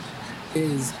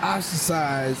is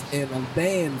ostracized and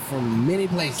banned from many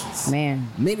places. Man.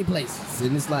 Many places.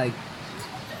 And it's like,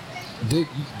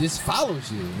 this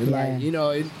follows you. And like, you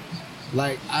know,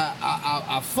 like,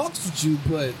 I fucks with you,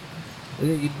 but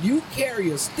you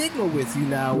carry a stigma with you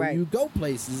now when you go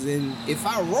places. And if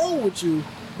I roll with you,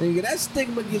 then that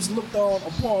stigma gets looked on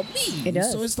upon me. It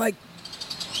does. So it's like,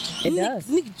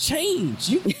 nigga, change.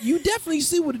 You definitely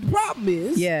see what the problem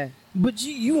is. Yeah. But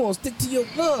you won't stick to your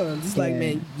guns. It's like,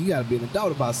 man, you got to be an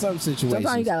adult about some situations.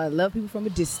 Sometimes you got to love people from a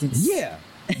distance. Yeah.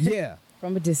 Yeah.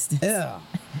 From a distance. Yeah.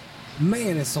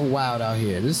 Man, it's so wild out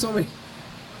here. There's so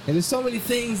many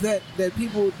things that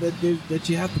people that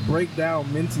you have to break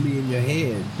down mentally in your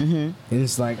head. And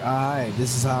it's like, all right,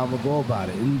 this is how I'm gonna go about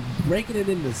it, and breaking it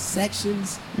into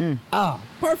sections.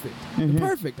 Perfect.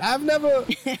 Perfect. I've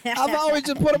always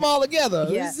just put them all together.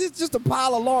 Yeah. It's just a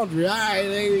pile of laundry. All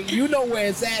right, you know where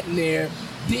it's at in there.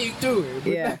 Dig through it.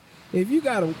 But if you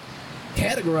got them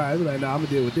categorized, like, I'm gonna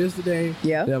deal with this today.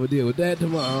 Yeah. Then I'm gonna deal with that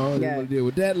tomorrow. Then I'm gonna deal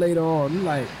with that later on. I'm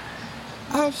like,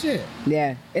 oh, shit.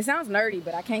 Yeah. It sounds nerdy,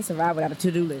 but I can't survive without a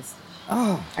to-do list.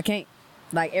 Oh. I can't.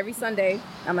 Like, every Sunday,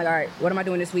 I'm like, all right, what am I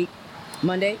doing this week?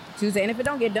 Monday, Tuesday. And if it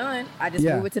don't get done, I just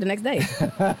move it to the next day.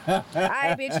 All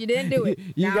right, bitch, you didn't do it.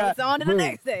 Now it's on to the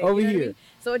next day. Over here. I mean?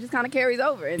 So it just kind of carries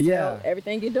over until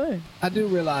everything get done. I do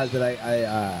realize that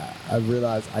I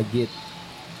realize I get,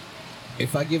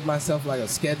 if I give myself like a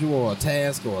schedule or a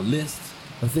task or a list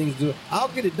of things to do, I'll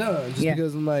get it done just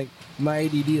because I'm like, my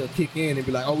ADD will kick in and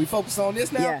be like, oh, we focus on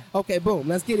this now? Yeah. Okay, boom,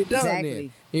 let's get it done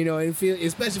then. You know, and feel,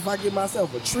 especially if I give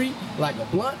myself a treat, like a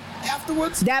blunt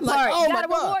afterwards. That like, part, you gotta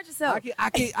reward yourself. I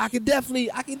can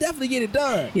definitely get it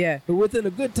done. Yeah. But within a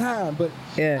good time. But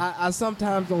I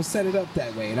sometimes don't set it up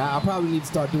that way. And I probably need to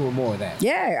start doing more of that.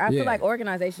 Yeah, I feel like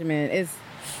organization, man,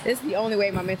 it's the only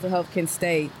way my mental health can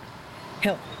stay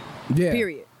healthy. Yeah.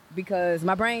 Period. Because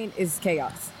my brain is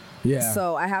chaos. Yeah.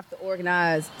 So I have to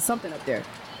organize something up there,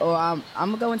 or I'm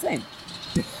gonna go insane.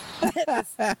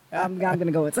 I'm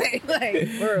gonna go insane. Like,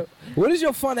 what is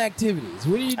your fun activities?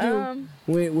 What do you do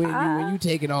when you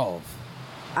taking off?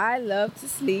 I love to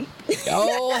sleep.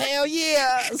 Oh, hell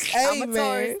yeah. Hey, I'm a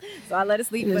Taurus, so I love to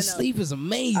sleep. Sleep is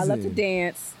amazing. I love to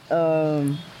dance.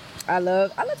 I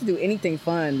love to do anything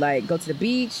fun, like go to the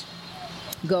beach,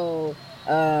 go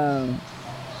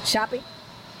shopping,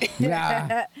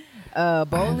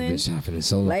 bowling, shopping is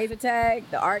so long. laser tag,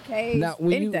 the arcade, now,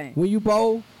 anything. When you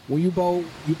bowl, you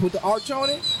put the arch on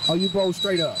it, or you bowl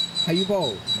straight up? How you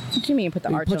bowl? What you mean put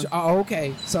the arch on? Oh,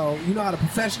 okay. So you know how the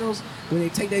professionals, when they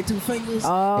take their two fingers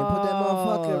and put that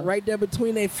motherfucker right there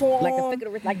between their forearm, like the flick of the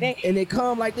wrist, like that, and they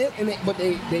come like this, but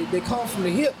they come from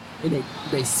the hip. And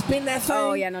they spin that thing.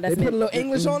 Oh yeah, no, that's they put a little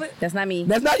English on it. That's not me.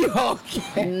 That's not you.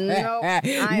 Okay. No,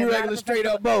 you regular straight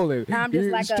up bowling. I'm just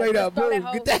like straight up bowling.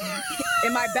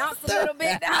 It might bounce a little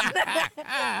bit.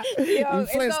 You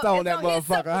Flintstone that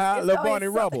motherfucker, huh? Little Barney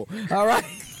Rubble. All right.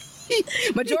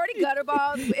 Majority gutter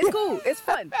balls. It's cool. It's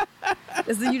fun.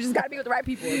 You just gotta be with the right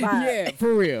people. Yeah,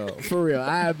 for real.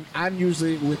 I'm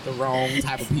usually with the wrong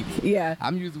type of people. Yeah.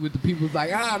 I'm usually with the people who's like,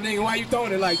 nigga, why you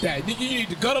throwing it like that? Nigga, you need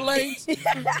the gutter lanes.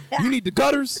 You need the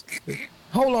gutters.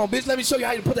 Hold on, bitch. Let me show you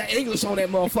how to put that English on that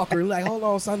motherfucker. Like, hold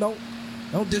on, son.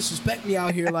 Don't disrespect me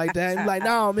out here like that. And like,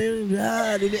 no, man.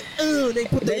 They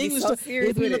put the English. So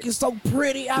they be looking so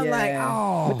pretty. I'm like,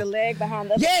 oh. With the leg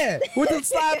behind the. Yeah, with the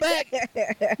slide back.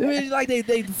 Like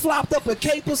they flopped up a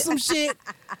cape or some shit.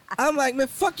 I'm like, man,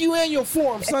 fuck you and your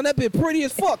form, son. That been pretty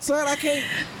as fuck, son. I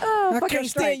can't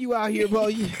stand you out here, bro.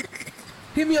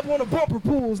 Hit me up on the bumper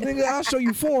pools, nigga. I'll show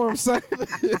you form, son.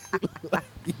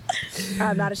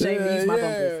 I'm not ashamed to use my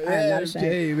bumpers. I'm not ashamed.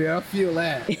 Hey, man, I feel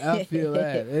that.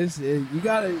 You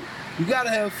gotta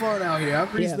have fun out here.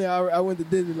 Recently, I went to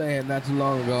Disneyland not too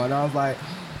long ago, and I was like,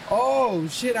 oh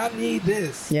shit, I need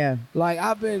this. Yeah. Like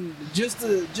I've been just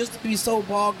to be so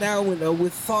bogged down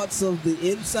with thoughts of the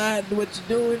inside and what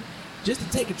you're doing, just to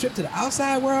take a trip to the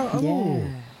outside world. Oh.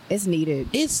 Yeah. It's needed.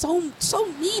 It's so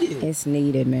needed. It's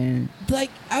needed, man. Like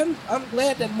I'm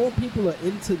glad that more people are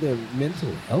into their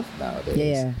mental health nowadays.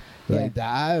 Yeah. Like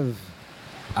I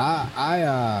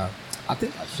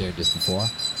think I've shared this before.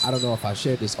 I don't know if I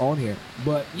shared this on here,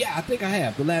 but yeah, I think I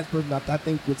have. The last person I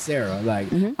think with Sarah. Like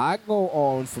I go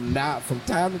on from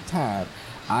time to time.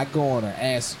 I go on an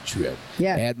acid trip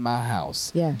at my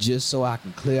house just so I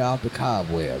can clear out the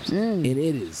cobwebs, and it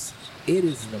is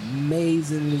an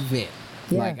amazing event.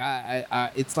 Yeah. Like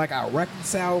I it's like I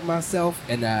reconciled myself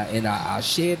and I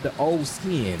shed the old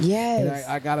skin. Yes.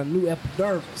 And I got a new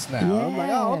epidermis now. Yeah. I'm like,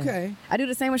 oh, okay. I do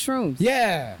the same with shrooms.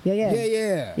 Yeah.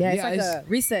 Yeah, it's like a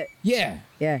reset. Yeah.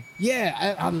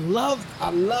 I love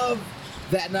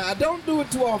that. Now I don't do it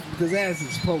too often because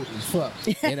acid's potent as fuck,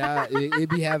 and it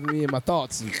be having me in my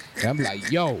thoughts, and I'm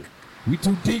like, yo. We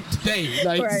too deep today.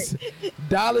 Like,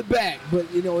 dial it back.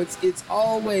 But you know, it's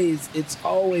always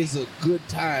a good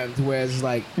time to where it's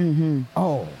like,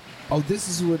 oh, this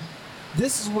is what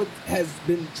has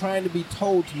been trying to be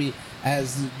told to me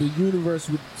as the universe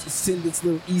would send its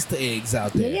little Easter eggs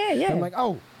out there. Yeah. I'm like,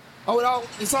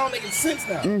 it's all making sense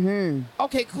now.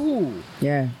 Okay, cool.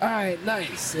 Yeah. All right,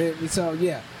 nice. And so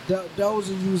those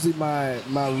are usually my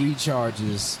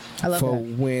recharges for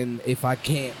if I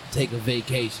can't take a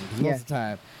vacation. Because most of the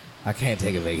time, I can't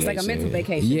take a vacation. It's like a mental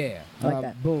vacation. Yeah. I like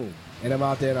that. Boom. And I'm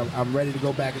out there and I'm ready to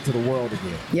go back into the world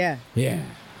again. Yeah.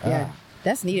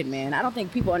 That's needed, man. I don't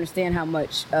think people understand how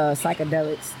much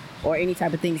psychedelics or any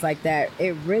type of things like that,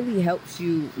 it really helps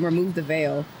you remove the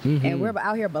veil. And we're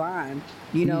out here blind,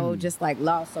 just like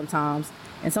lost sometimes.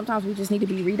 And sometimes we just need to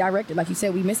be redirected. Like you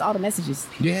said, we miss all the messages.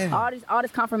 Yeah. All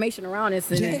this confirmation around us.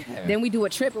 And then we do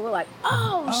a trip and we're like,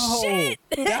 oh shit.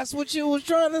 That's what you was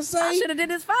trying to say? I should have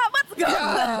did this 5 months ago.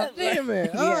 God damn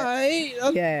it. All right.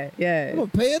 Yeah. I'm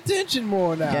going to pay attention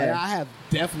more now. Yeah. I have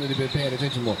definitely been paying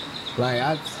attention more.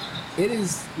 Like, it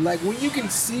is like when you can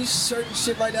see certain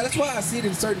shit like that. That's why I see it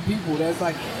in certain people. That's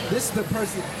like, this is the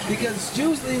person. Because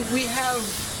usually we have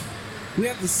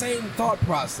the same thought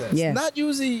process. Yeah. Not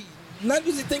usually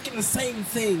thinking the same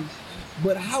thing,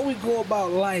 but how we go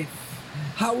about life,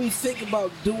 how we think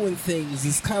about doing things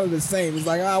is kind of the same. It's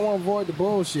like, I want to avoid the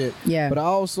bullshit, but I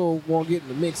also want to get in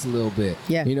the mix a little bit.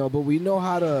 Yeah. But we know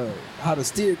how to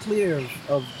steer clear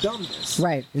of dumbness.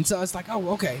 Right. And so it's like,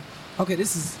 okay,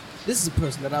 this is a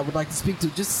person that I would like to speak to,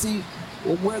 just to see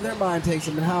where their mind takes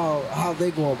them and how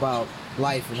they go about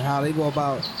life and how they go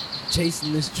about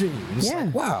chasing this dream. And it's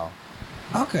like, wow,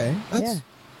 okay,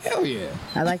 hell yeah.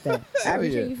 I like that. I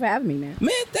appreciate you for having me, man.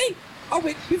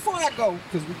 Wait, before I go,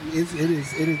 because it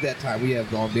is that time. We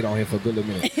have been on here for a good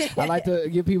little minute. I like to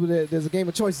give people there's a game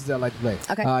of choices that I like to play.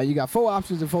 Okay. You got 4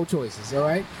 options and 4 choices, all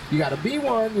right? You got to be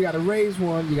one, you got to raise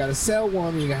one, you got to sell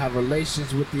one, and you got to have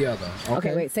relations with the other.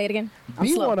 Okay, wait, say it again.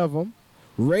 Be one of them,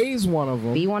 raise one of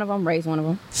them. Be one of them, raise one of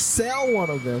them. Sell one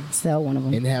of them. Sell one of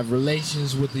them. And have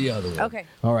relations with the other one. Okay.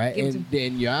 All right. And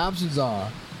then your options are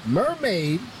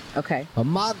mermaid. Okay. A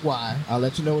mogwai. I'll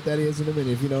let you know what that is in a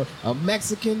minute. If you know, a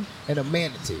Mexican and a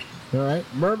manatee. All right.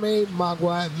 Mermaid,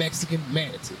 mogwai, Mexican,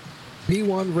 manatee. Be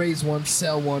one, raise one,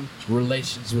 sell one,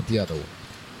 relations with the other one.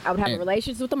 I would have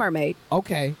relations with the mermaid.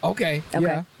 Okay.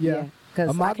 Yeah. Because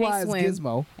a I mogwai can't swim, is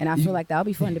Gizmo. and I feel like that would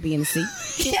be fun to be in the sea.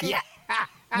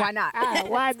 Why not?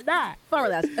 Why not? Fun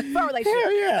relationship.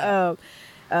 Hell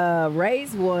yeah.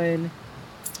 Raise one.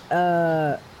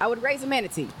 I would raise a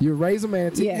manatee. You raise a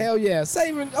manatee? Yeah. Hell yeah.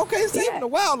 Saving the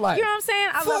wildlife. You know what I'm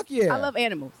saying? I love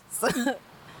animals.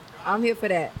 I'm here for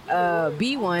that.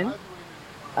 Be one.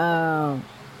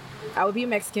 I would be a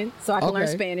Mexican, so I can learn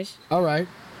Spanish. All right.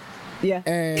 Yeah.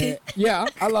 And yeah,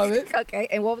 I love it. Okay.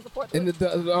 And what was the fourth one? And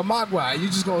the mogwai. You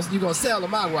gonna sell a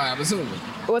mogwai, I'm assuming.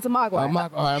 What's a mogwai?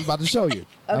 All right, I'm about to show you.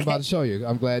 Okay.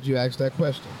 I'm glad you asked that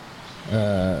question.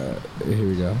 Here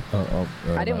we go.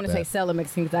 I didn't want to say sell a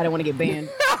Mexican because I didn't want to get banned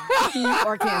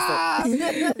or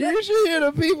canceled. You should hear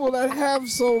the people that have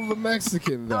sold the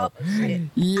Mexican though. Oh, shit.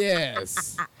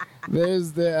 Yes.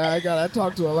 I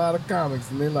talked to a lot of comics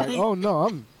and they're like, oh no,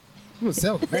 I'm gonna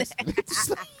sell the Mexican.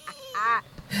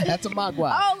 That's a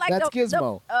mogwai. Oh, like that's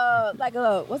Gizmo.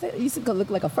 What's it? It used to look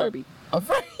like a Furby. A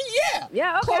Furby? Yeah.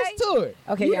 Yeah, okay. Close to it.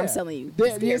 Okay, yeah, I'm selling you.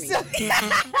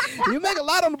 You make a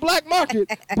lot on the black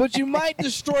market, but you might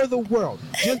destroy the world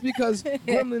just because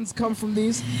gremlins come from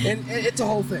these, and it's a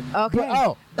whole thing. Okay.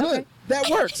 But, good. Okay. That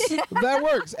works. That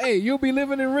works. Hey, you'll be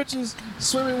living in riches,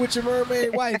 swimming with your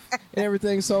mermaid wife and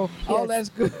everything. So all that's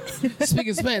good.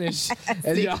 Speaking Spanish.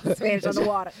 Spanish on the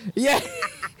water. Yeah.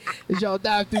 As y'all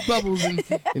dive through bubbles and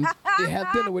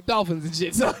have dinner with dolphins and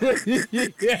shit. So, with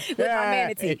my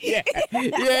manatee. Yeah.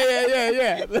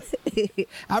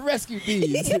 I rescued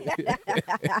these.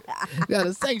 Got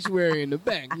a sanctuary in the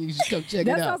back. You should come check it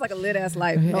out. That sounds like a lit ass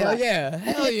life. Hell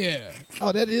yeah.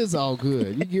 Oh, that is all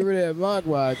good. You get rid of that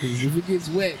mogwai because if it gets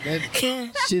wet, that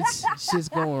shit's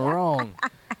going wrong.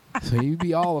 So you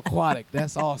be all aquatic.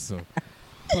 That's awesome.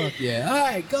 Fuck yeah. All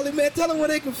right, Gully man, tell them where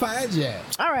they can find you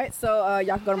at. All right, so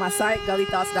y'all can go to my site,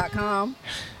 gullythoughts.com.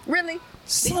 Really?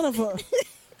 Son of a...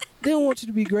 They don't want you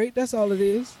to be great. That's all it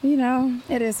is. You know,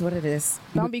 it is what it is.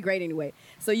 Don't be great anyway.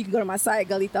 So you can go to my site,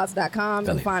 gullythoughts.com. You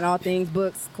can find all things,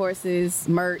 books, courses,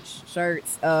 merch,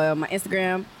 shirts. My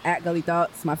Instagram,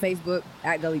 @gullythoughts. My Facebook,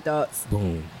 @gullythoughts.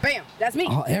 Boom. Bam. That's me.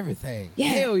 Everything. Yeah.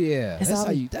 Hell yeah.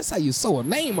 That's how you sew a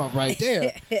name up right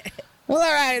there. Well,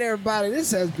 all right, everybody.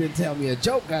 This has been Tell Me a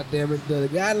Joke, goddammit. The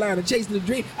guideline of chasing the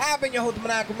dream. I've been your host, the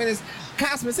Maniacal Menace.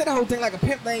 Cosman, say the whole thing like a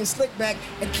pimp named Slickback.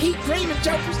 And keep dreaming,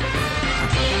 jokers.